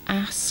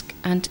 ask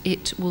and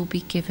it will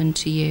be given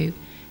to you.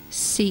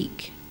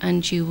 Seek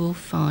and you will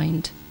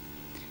find.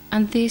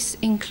 And this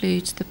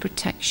includes the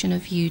protection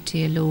of you,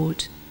 dear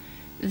Lord.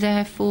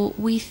 Therefore,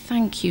 we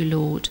thank you,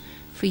 Lord,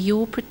 for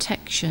your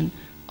protection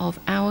of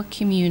our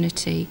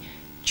community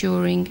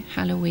during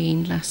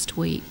Halloween last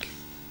week.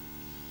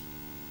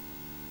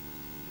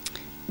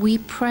 We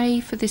pray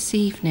for this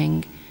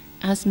evening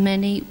as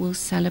many will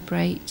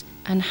celebrate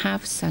and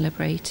have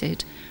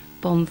celebrated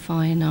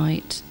Bonfire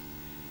Night.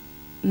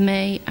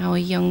 May our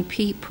young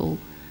people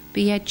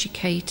be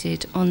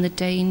educated on the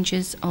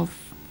dangers of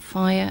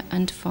fire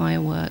and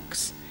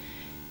fireworks.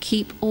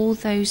 Keep all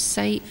those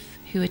safe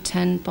who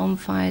attend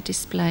bonfire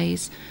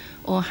displays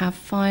or have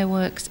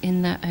fireworks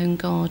in their own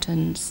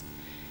gardens.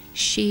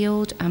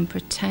 Shield and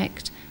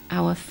protect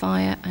our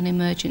fire and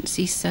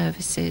emergency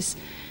services,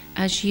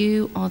 as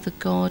you are the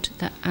God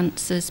that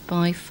answers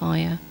by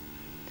fire.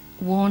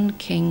 1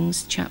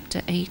 Kings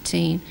chapter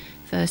 18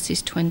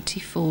 verses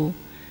 24.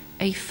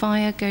 A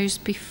fire goes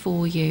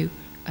before you,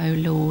 O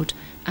Lord,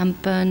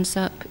 and burns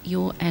up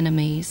your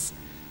enemies.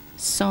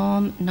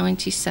 Psalm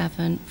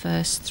 97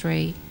 verse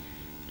 3.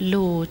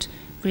 Lord,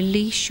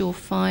 release your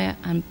fire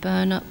and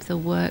burn up the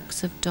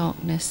works of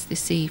darkness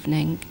this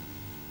evening.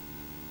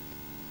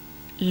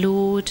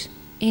 Lord,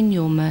 in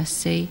your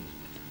mercy,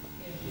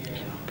 hear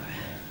our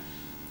prayer.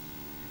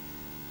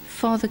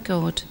 Father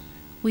God,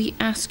 we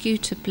ask you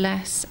to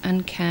bless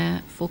and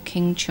care for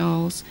King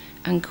Charles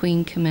and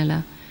Queen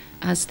Camilla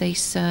as they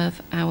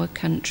serve our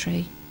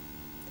country.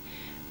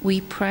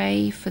 We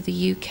pray for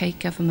the UK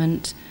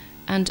government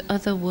and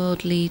other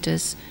world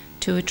leaders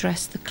to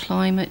address the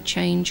climate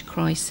change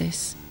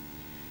crisis.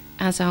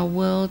 as our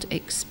world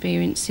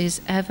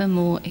experiences ever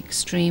more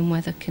extreme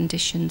weather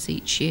conditions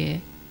each year.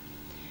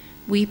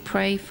 We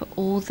pray for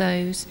all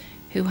those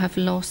who have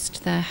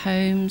lost their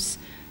homes,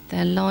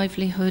 their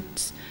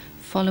livelihoods,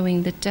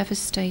 following the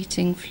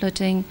devastating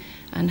flooding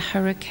and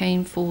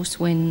hurricane-force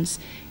winds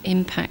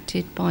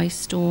impacted by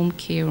Storm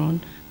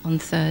Ciarán on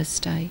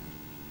Thursday.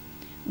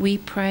 We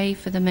pray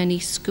for the many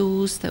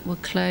schools that were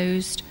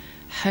closed,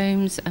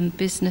 homes and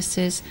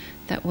businesses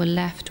that were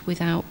left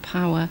without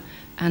power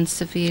and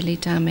severely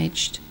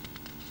damaged.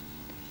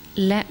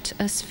 Let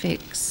us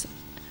fix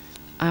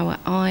our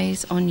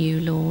eyes on you,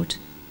 Lord,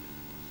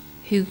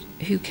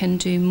 who can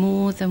do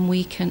more than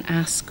we can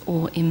ask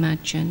or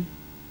imagine.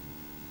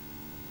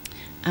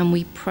 And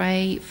we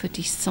pray for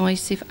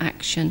decisive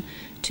action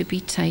to be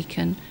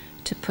taken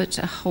to put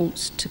a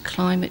halt to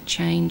climate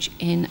change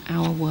in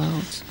our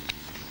world.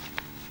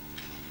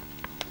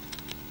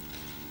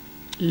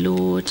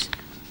 Lord,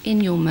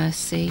 in your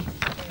mercy,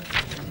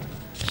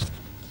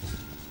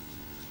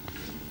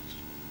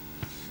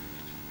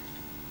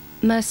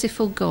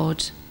 merciful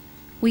God,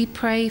 we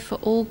pray for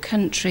all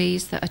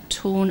countries that are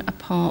torn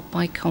apart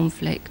by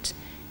conflict,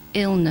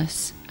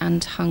 illness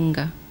and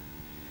hunger.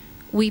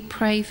 We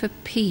pray for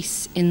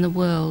peace in the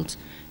world,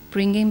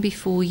 bringing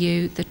before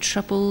you the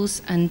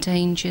troubles and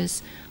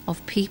dangers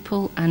of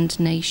people and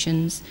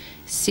nations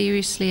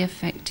seriously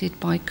affected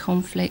by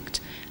conflict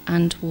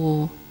and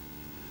war,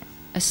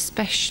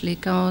 especially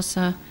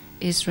Gaza,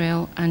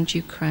 Israel and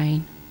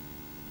Ukraine.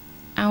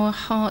 Our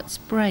hearts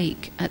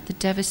break at the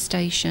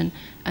devastation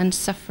and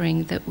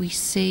suffering that we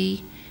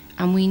see,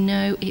 and we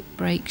know it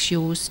breaks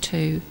yours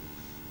too.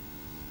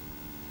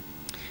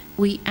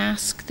 We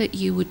ask that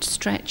you would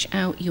stretch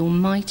out your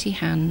mighty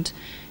hand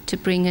to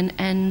bring an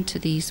end to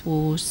these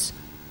wars.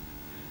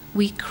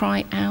 We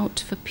cry out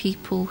for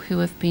people who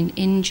have been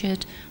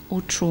injured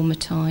or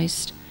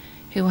traumatized,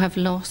 who have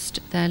lost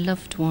their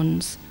loved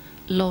ones,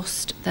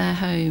 lost their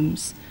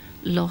homes,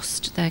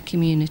 lost their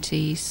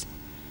communities.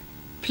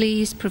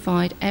 Please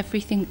provide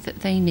everything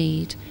that they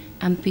need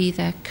and be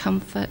their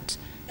comfort,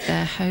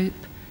 their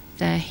hope,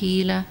 their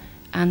healer,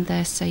 and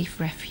their safe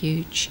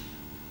refuge.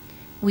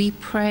 We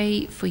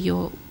pray for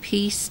your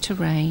peace to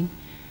reign.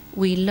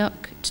 We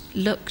look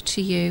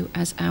to you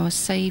as our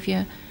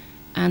Saviour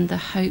and the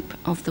hope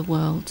of the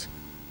world.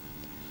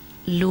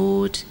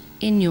 Lord,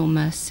 in your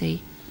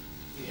mercy,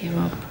 hear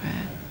our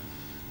prayer.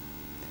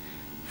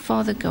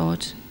 Father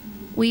God,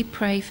 we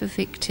pray for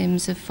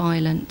victims of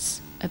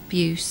violence,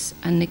 abuse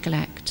and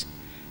neglect,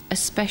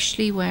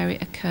 especially where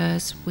it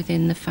occurs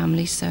within the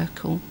family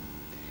circle.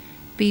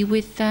 Be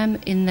with them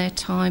in their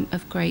time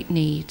of great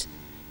need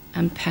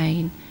and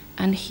pain,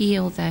 and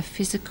heal their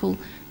physical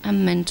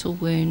and mental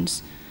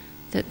wounds,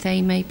 that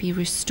they may be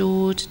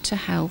restored to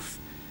health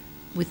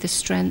with the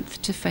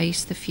strength to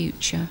face the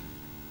future.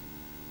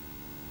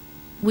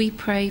 We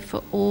pray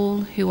for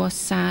all who are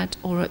sad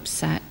or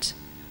upset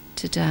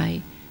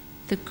today,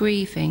 the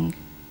grieving,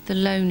 the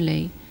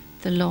lonely,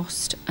 the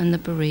lost and the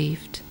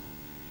bereaved.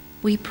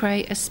 We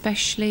pray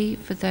especially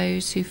for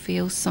those who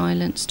feel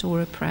silenced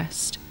or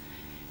oppressed.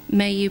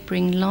 May you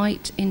bring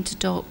light into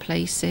dark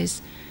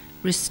places,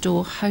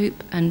 restore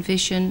hope and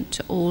vision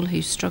to all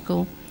who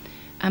struggle,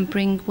 and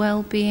bring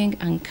well-being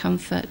and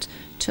comfort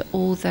to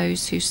all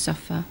those who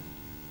suffer.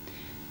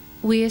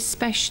 We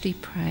especially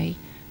pray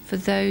for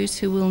those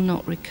who will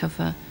not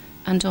recover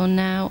and are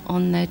now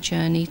on their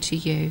journey to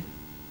you.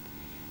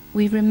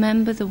 We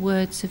remember the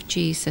words of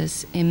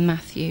Jesus in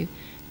Matthew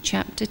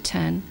chapter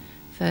 10,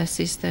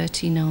 verses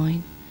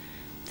 39.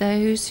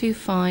 Those who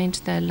find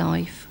their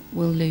life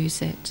will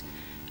lose it,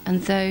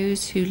 and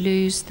those who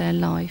lose their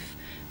life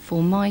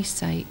for my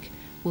sake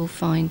will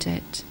find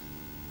it.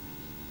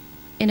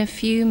 In a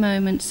few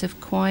moments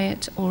of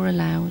quiet or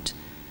aloud,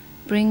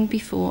 bring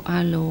before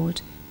our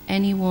Lord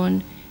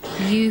anyone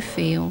you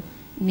feel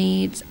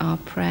needs our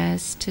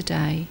prayers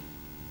today.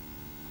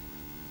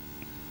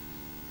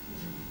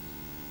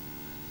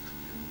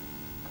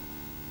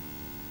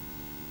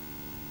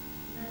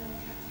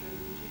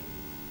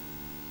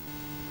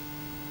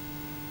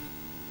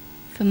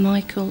 For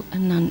Michael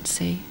and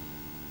Nancy.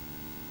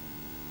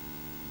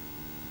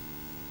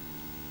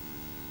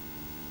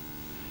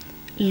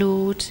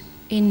 Lord,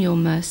 in your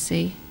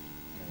mercy.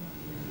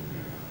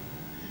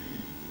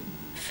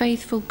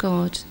 Faithful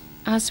God,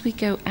 as we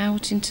go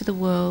out into the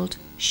world,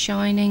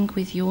 shining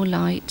with your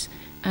light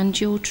and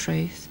your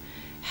truth,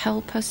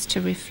 help us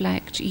to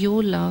reflect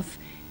your love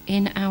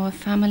in our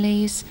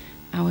families,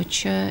 our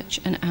church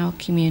and our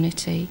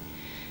community,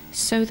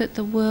 so that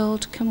the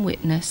world can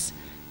witness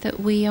that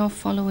we are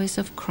followers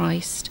of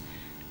Christ,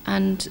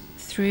 and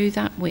through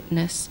that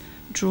witness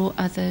draw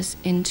others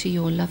into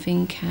your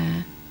loving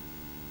care.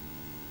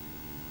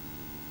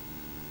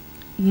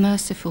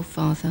 Merciful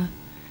Father,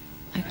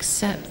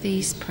 accept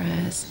these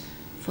prayers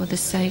for the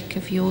sake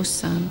of your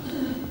Son,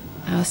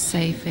 our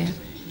Saviour,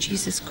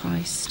 Jesus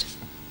Christ.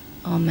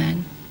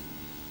 Amen.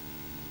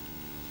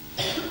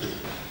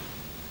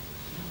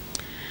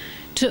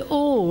 To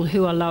all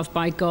who are loved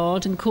by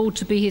God and called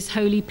to be his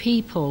holy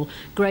people,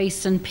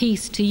 grace and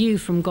peace to you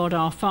from God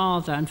our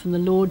Father and from the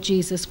Lord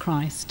Jesus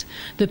Christ.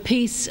 The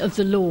peace of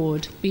the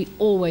Lord be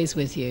always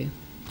with you.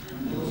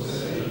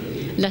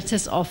 Let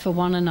us offer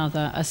one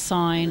another a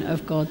sign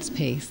of God's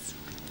peace.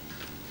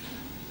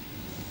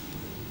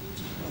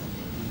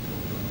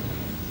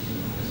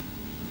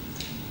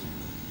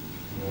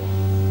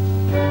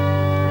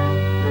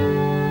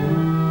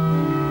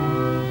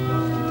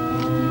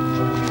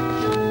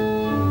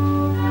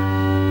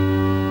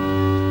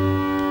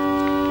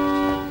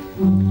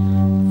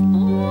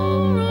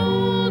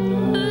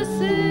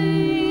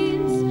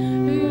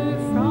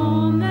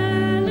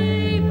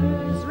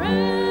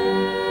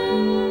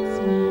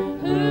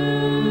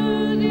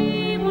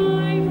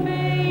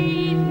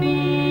 Be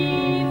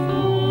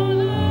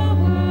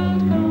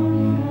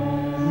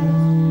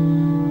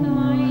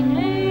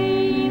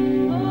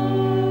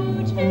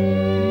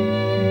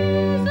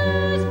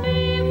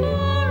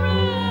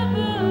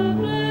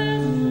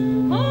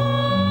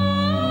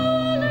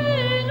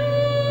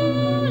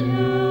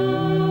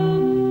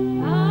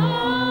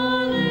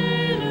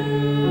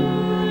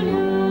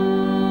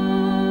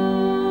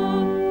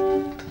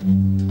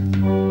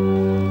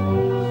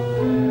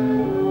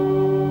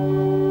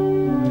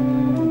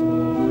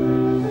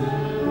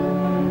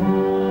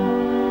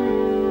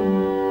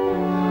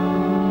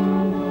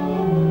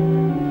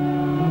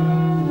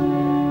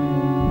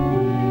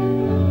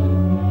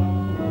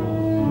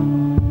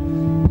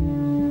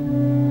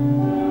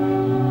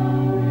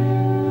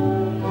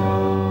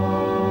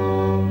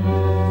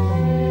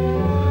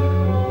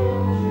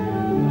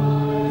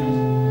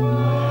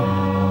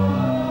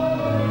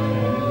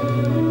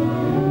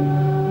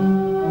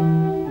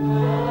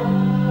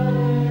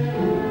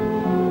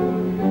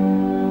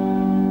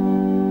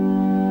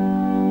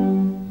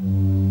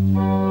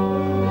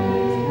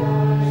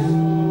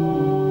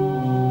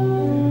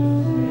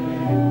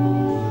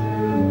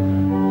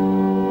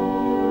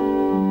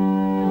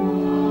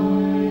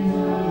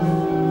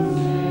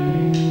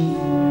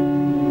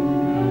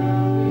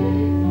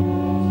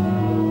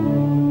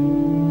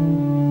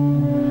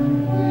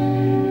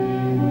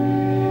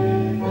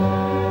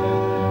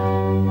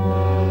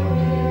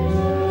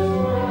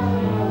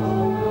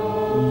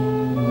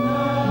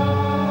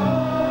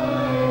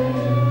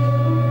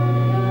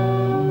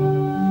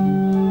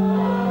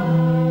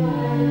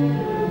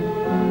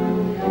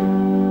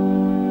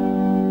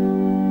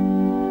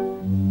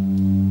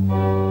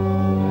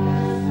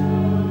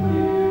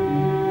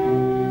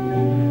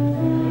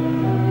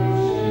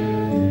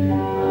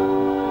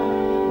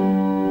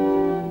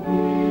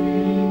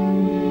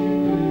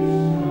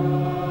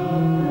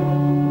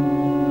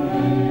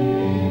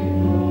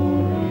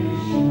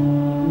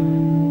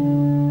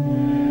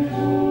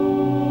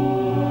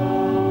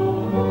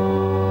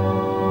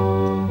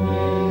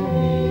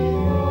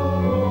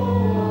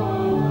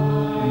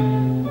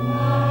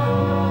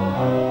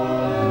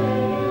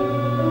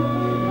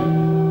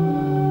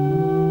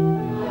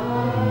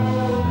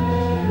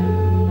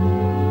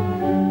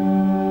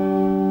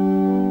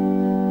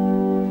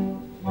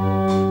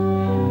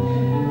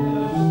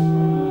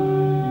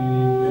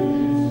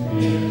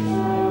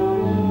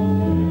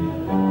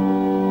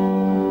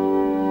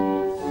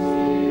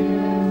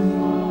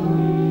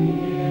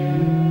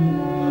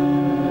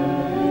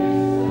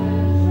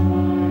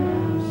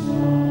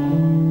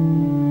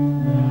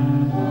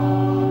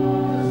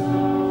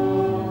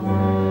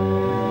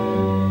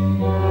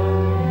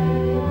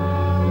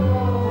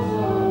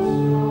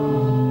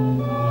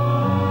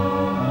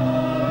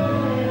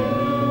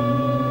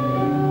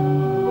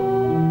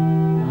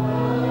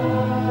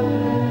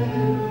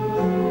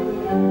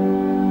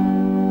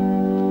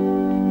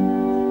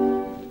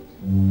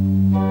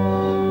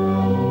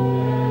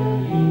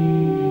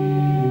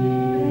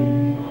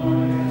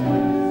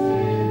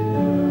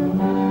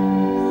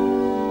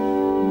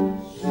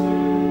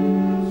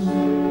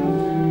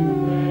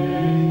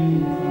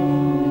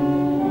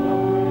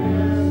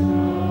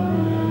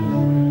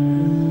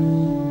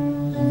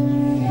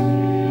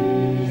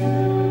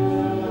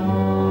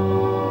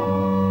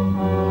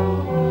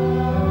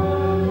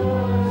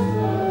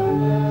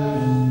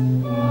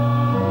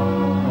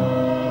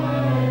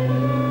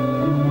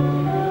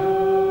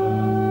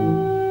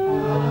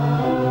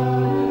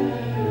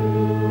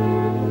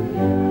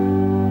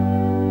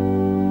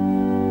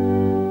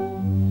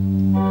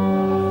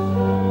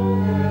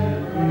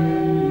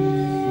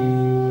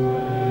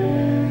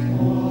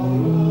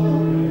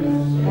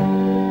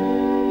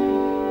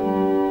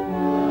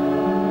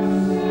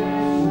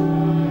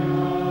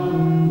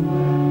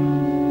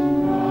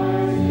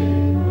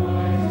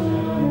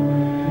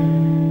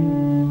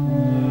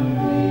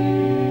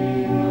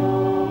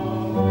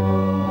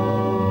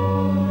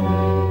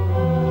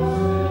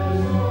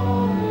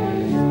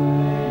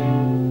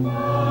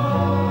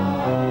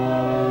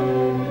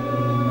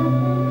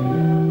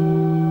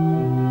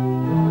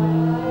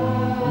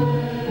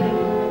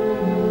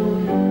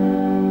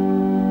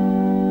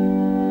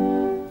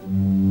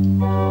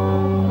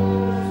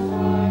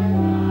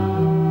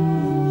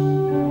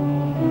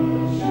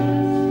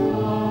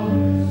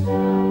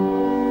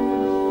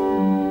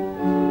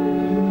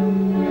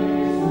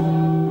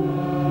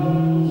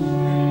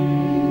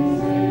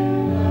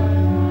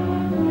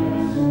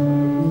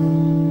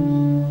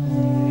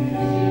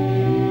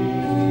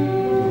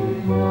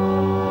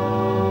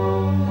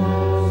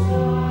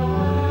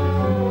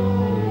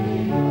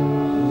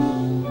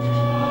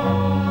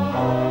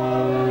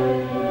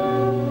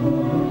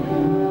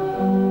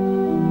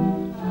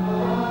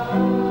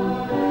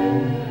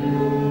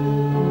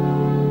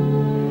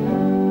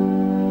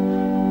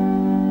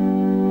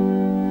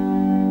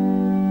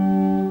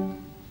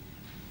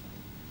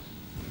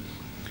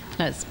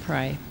Let's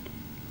pray.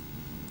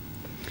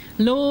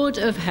 Lord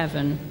of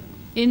heaven,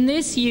 in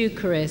this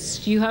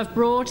Eucharist you have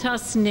brought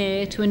us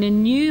near to an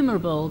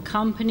innumerable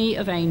company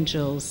of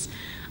angels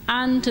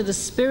and to the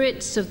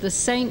spirits of the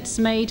saints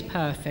made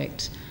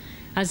perfect,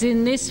 as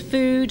in this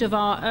food of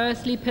our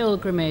earthly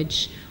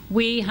pilgrimage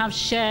we have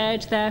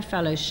shared their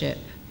fellowship.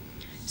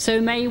 So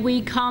may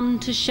we come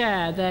to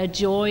share their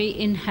joy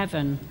in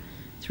heaven,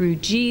 through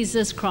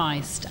Jesus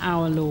Christ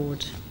our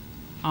Lord.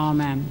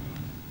 Amen.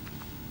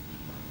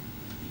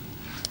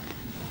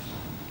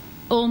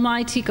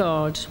 Almighty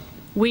God,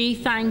 we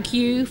thank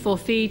you for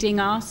feeding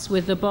us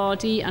with the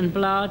body and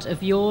blood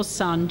of your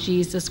Son,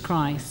 Jesus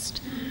Christ.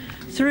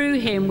 Through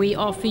him we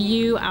offer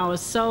you our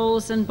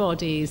souls and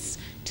bodies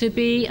to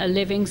be a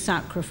living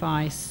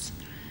sacrifice.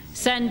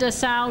 Send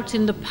us out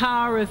in the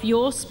power of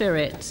your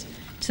Spirit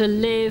to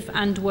live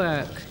and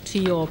work to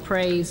your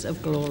praise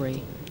of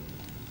glory.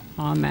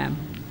 Amen.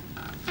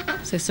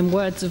 So some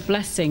words of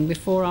blessing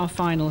before our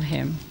final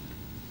hymn.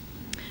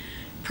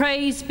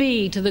 Praise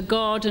be to the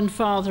God and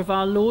Father of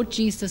our Lord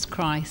Jesus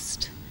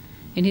Christ.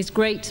 In his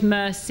great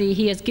mercy,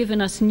 he has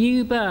given us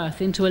new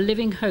birth into a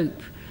living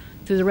hope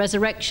through the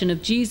resurrection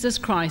of Jesus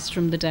Christ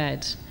from the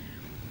dead,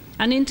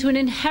 and into an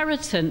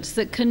inheritance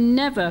that can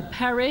never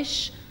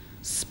perish,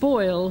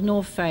 spoil,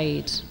 nor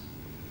fade.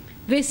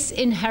 This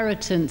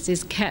inheritance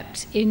is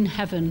kept in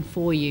heaven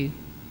for you.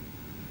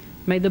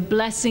 May the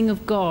blessing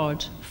of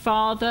God,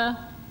 Father,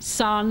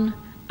 Son,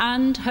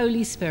 and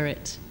Holy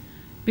Spirit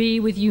be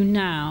with you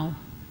now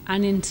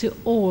and into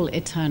all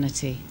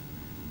eternity.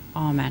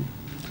 Amen.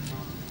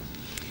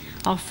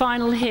 Our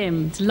final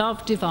hymn is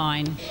Love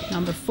Divine,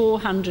 number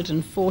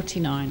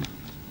 449.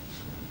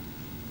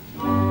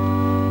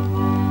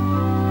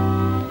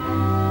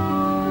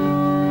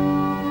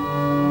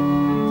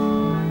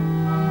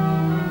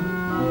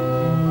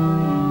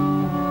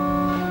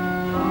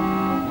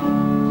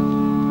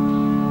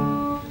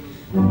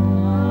 Thanks.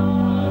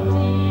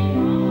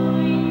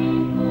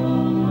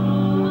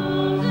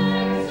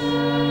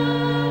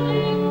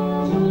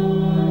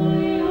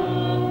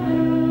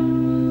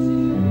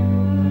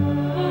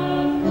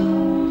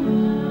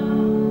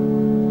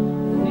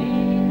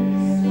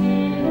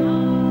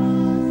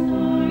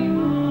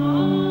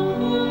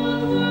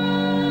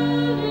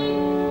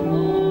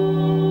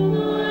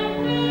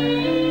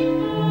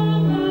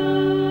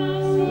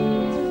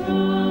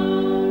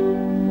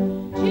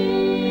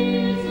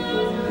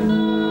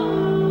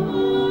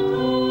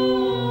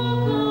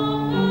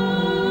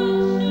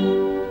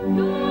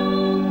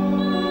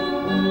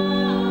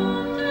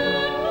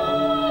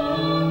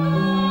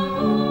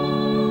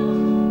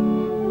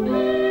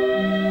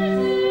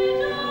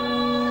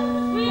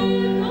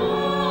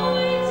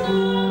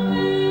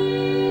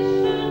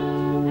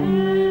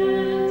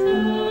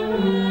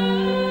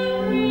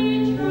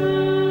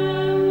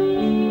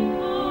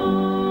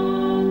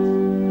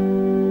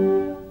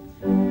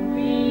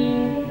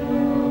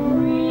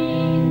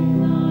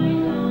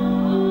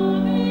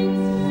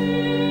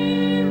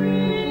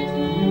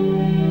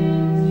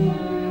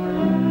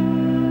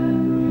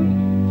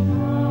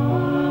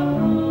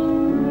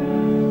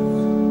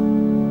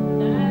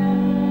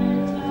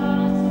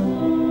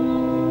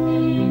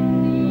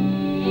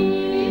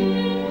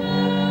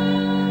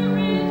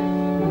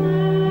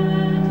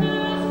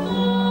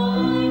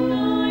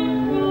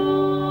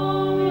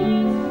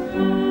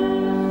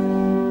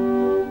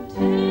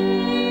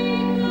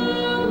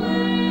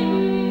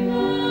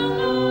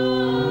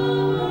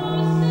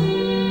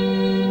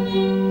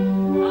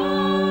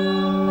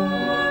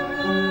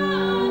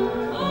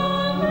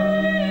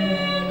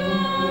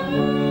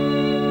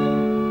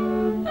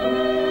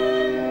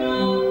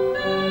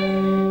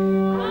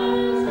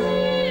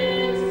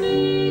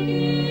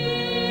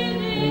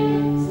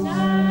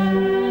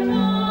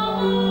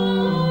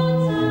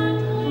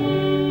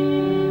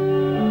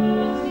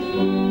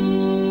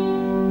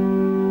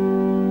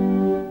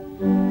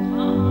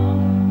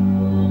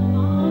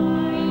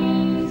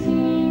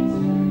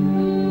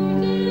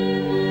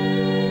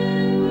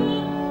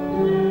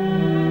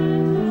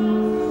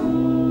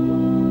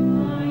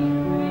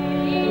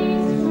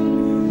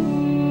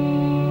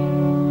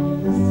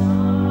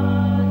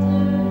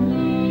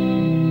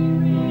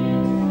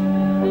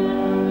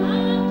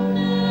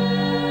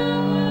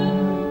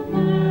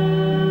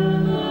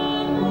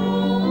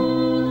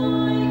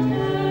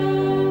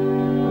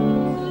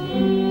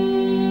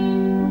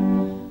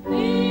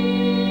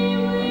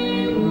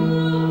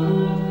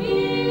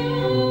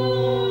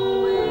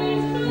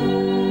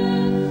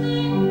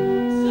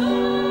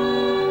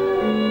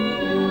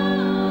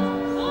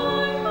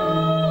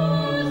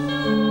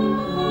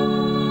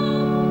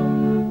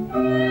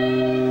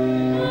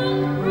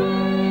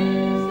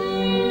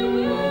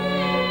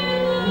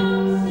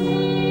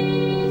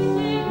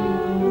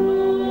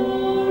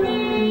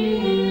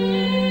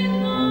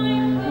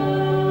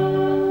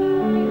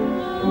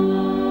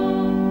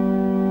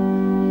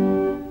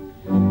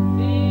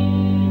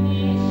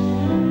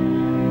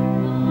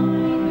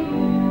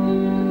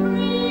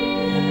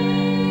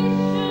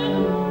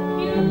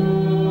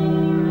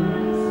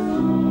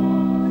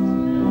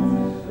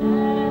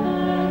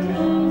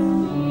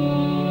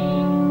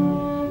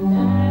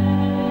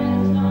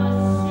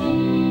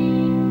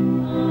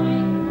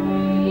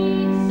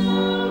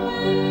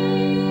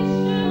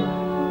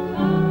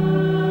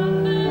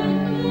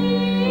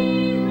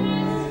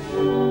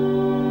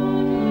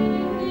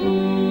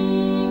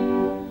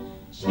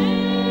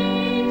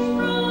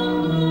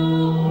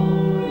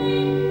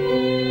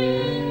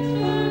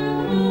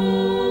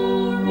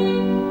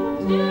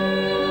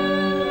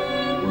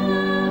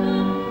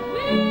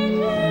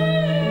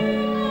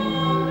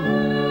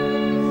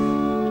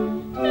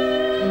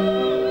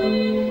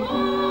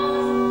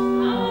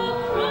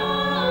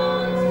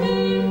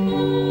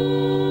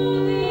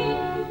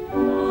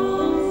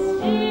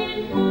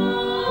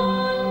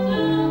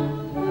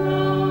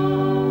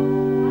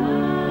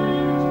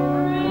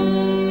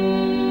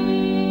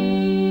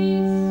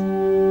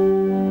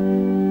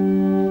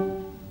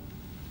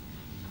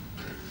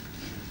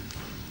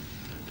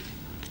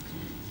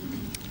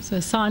 So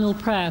a final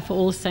prayer for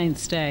All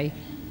Saints' Day.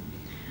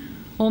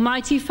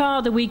 Almighty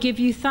Father, we give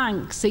you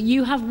thanks that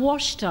you have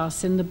washed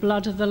us in the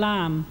blood of the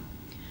Lamb,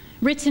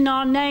 written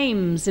our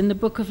names in the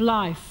book of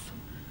life,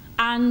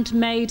 and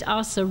made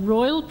us a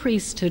royal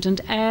priesthood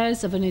and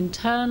heirs of an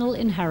eternal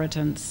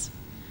inheritance.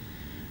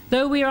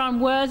 Though we are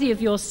unworthy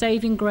of your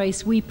saving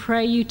grace, we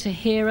pray you to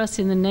hear us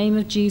in the name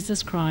of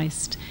Jesus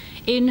Christ,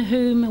 in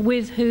whom,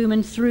 with whom,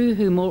 and through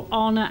whom all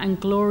honour and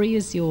glory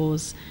is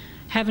yours,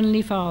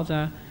 Heavenly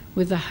Father,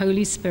 with the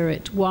Holy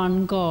Spirit,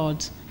 one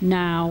God,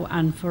 now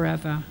and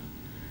forever.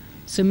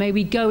 So may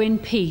we go in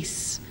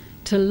peace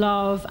to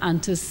love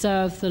and to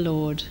serve the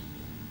Lord.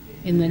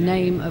 In the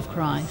name of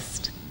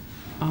Christ.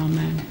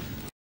 Amen.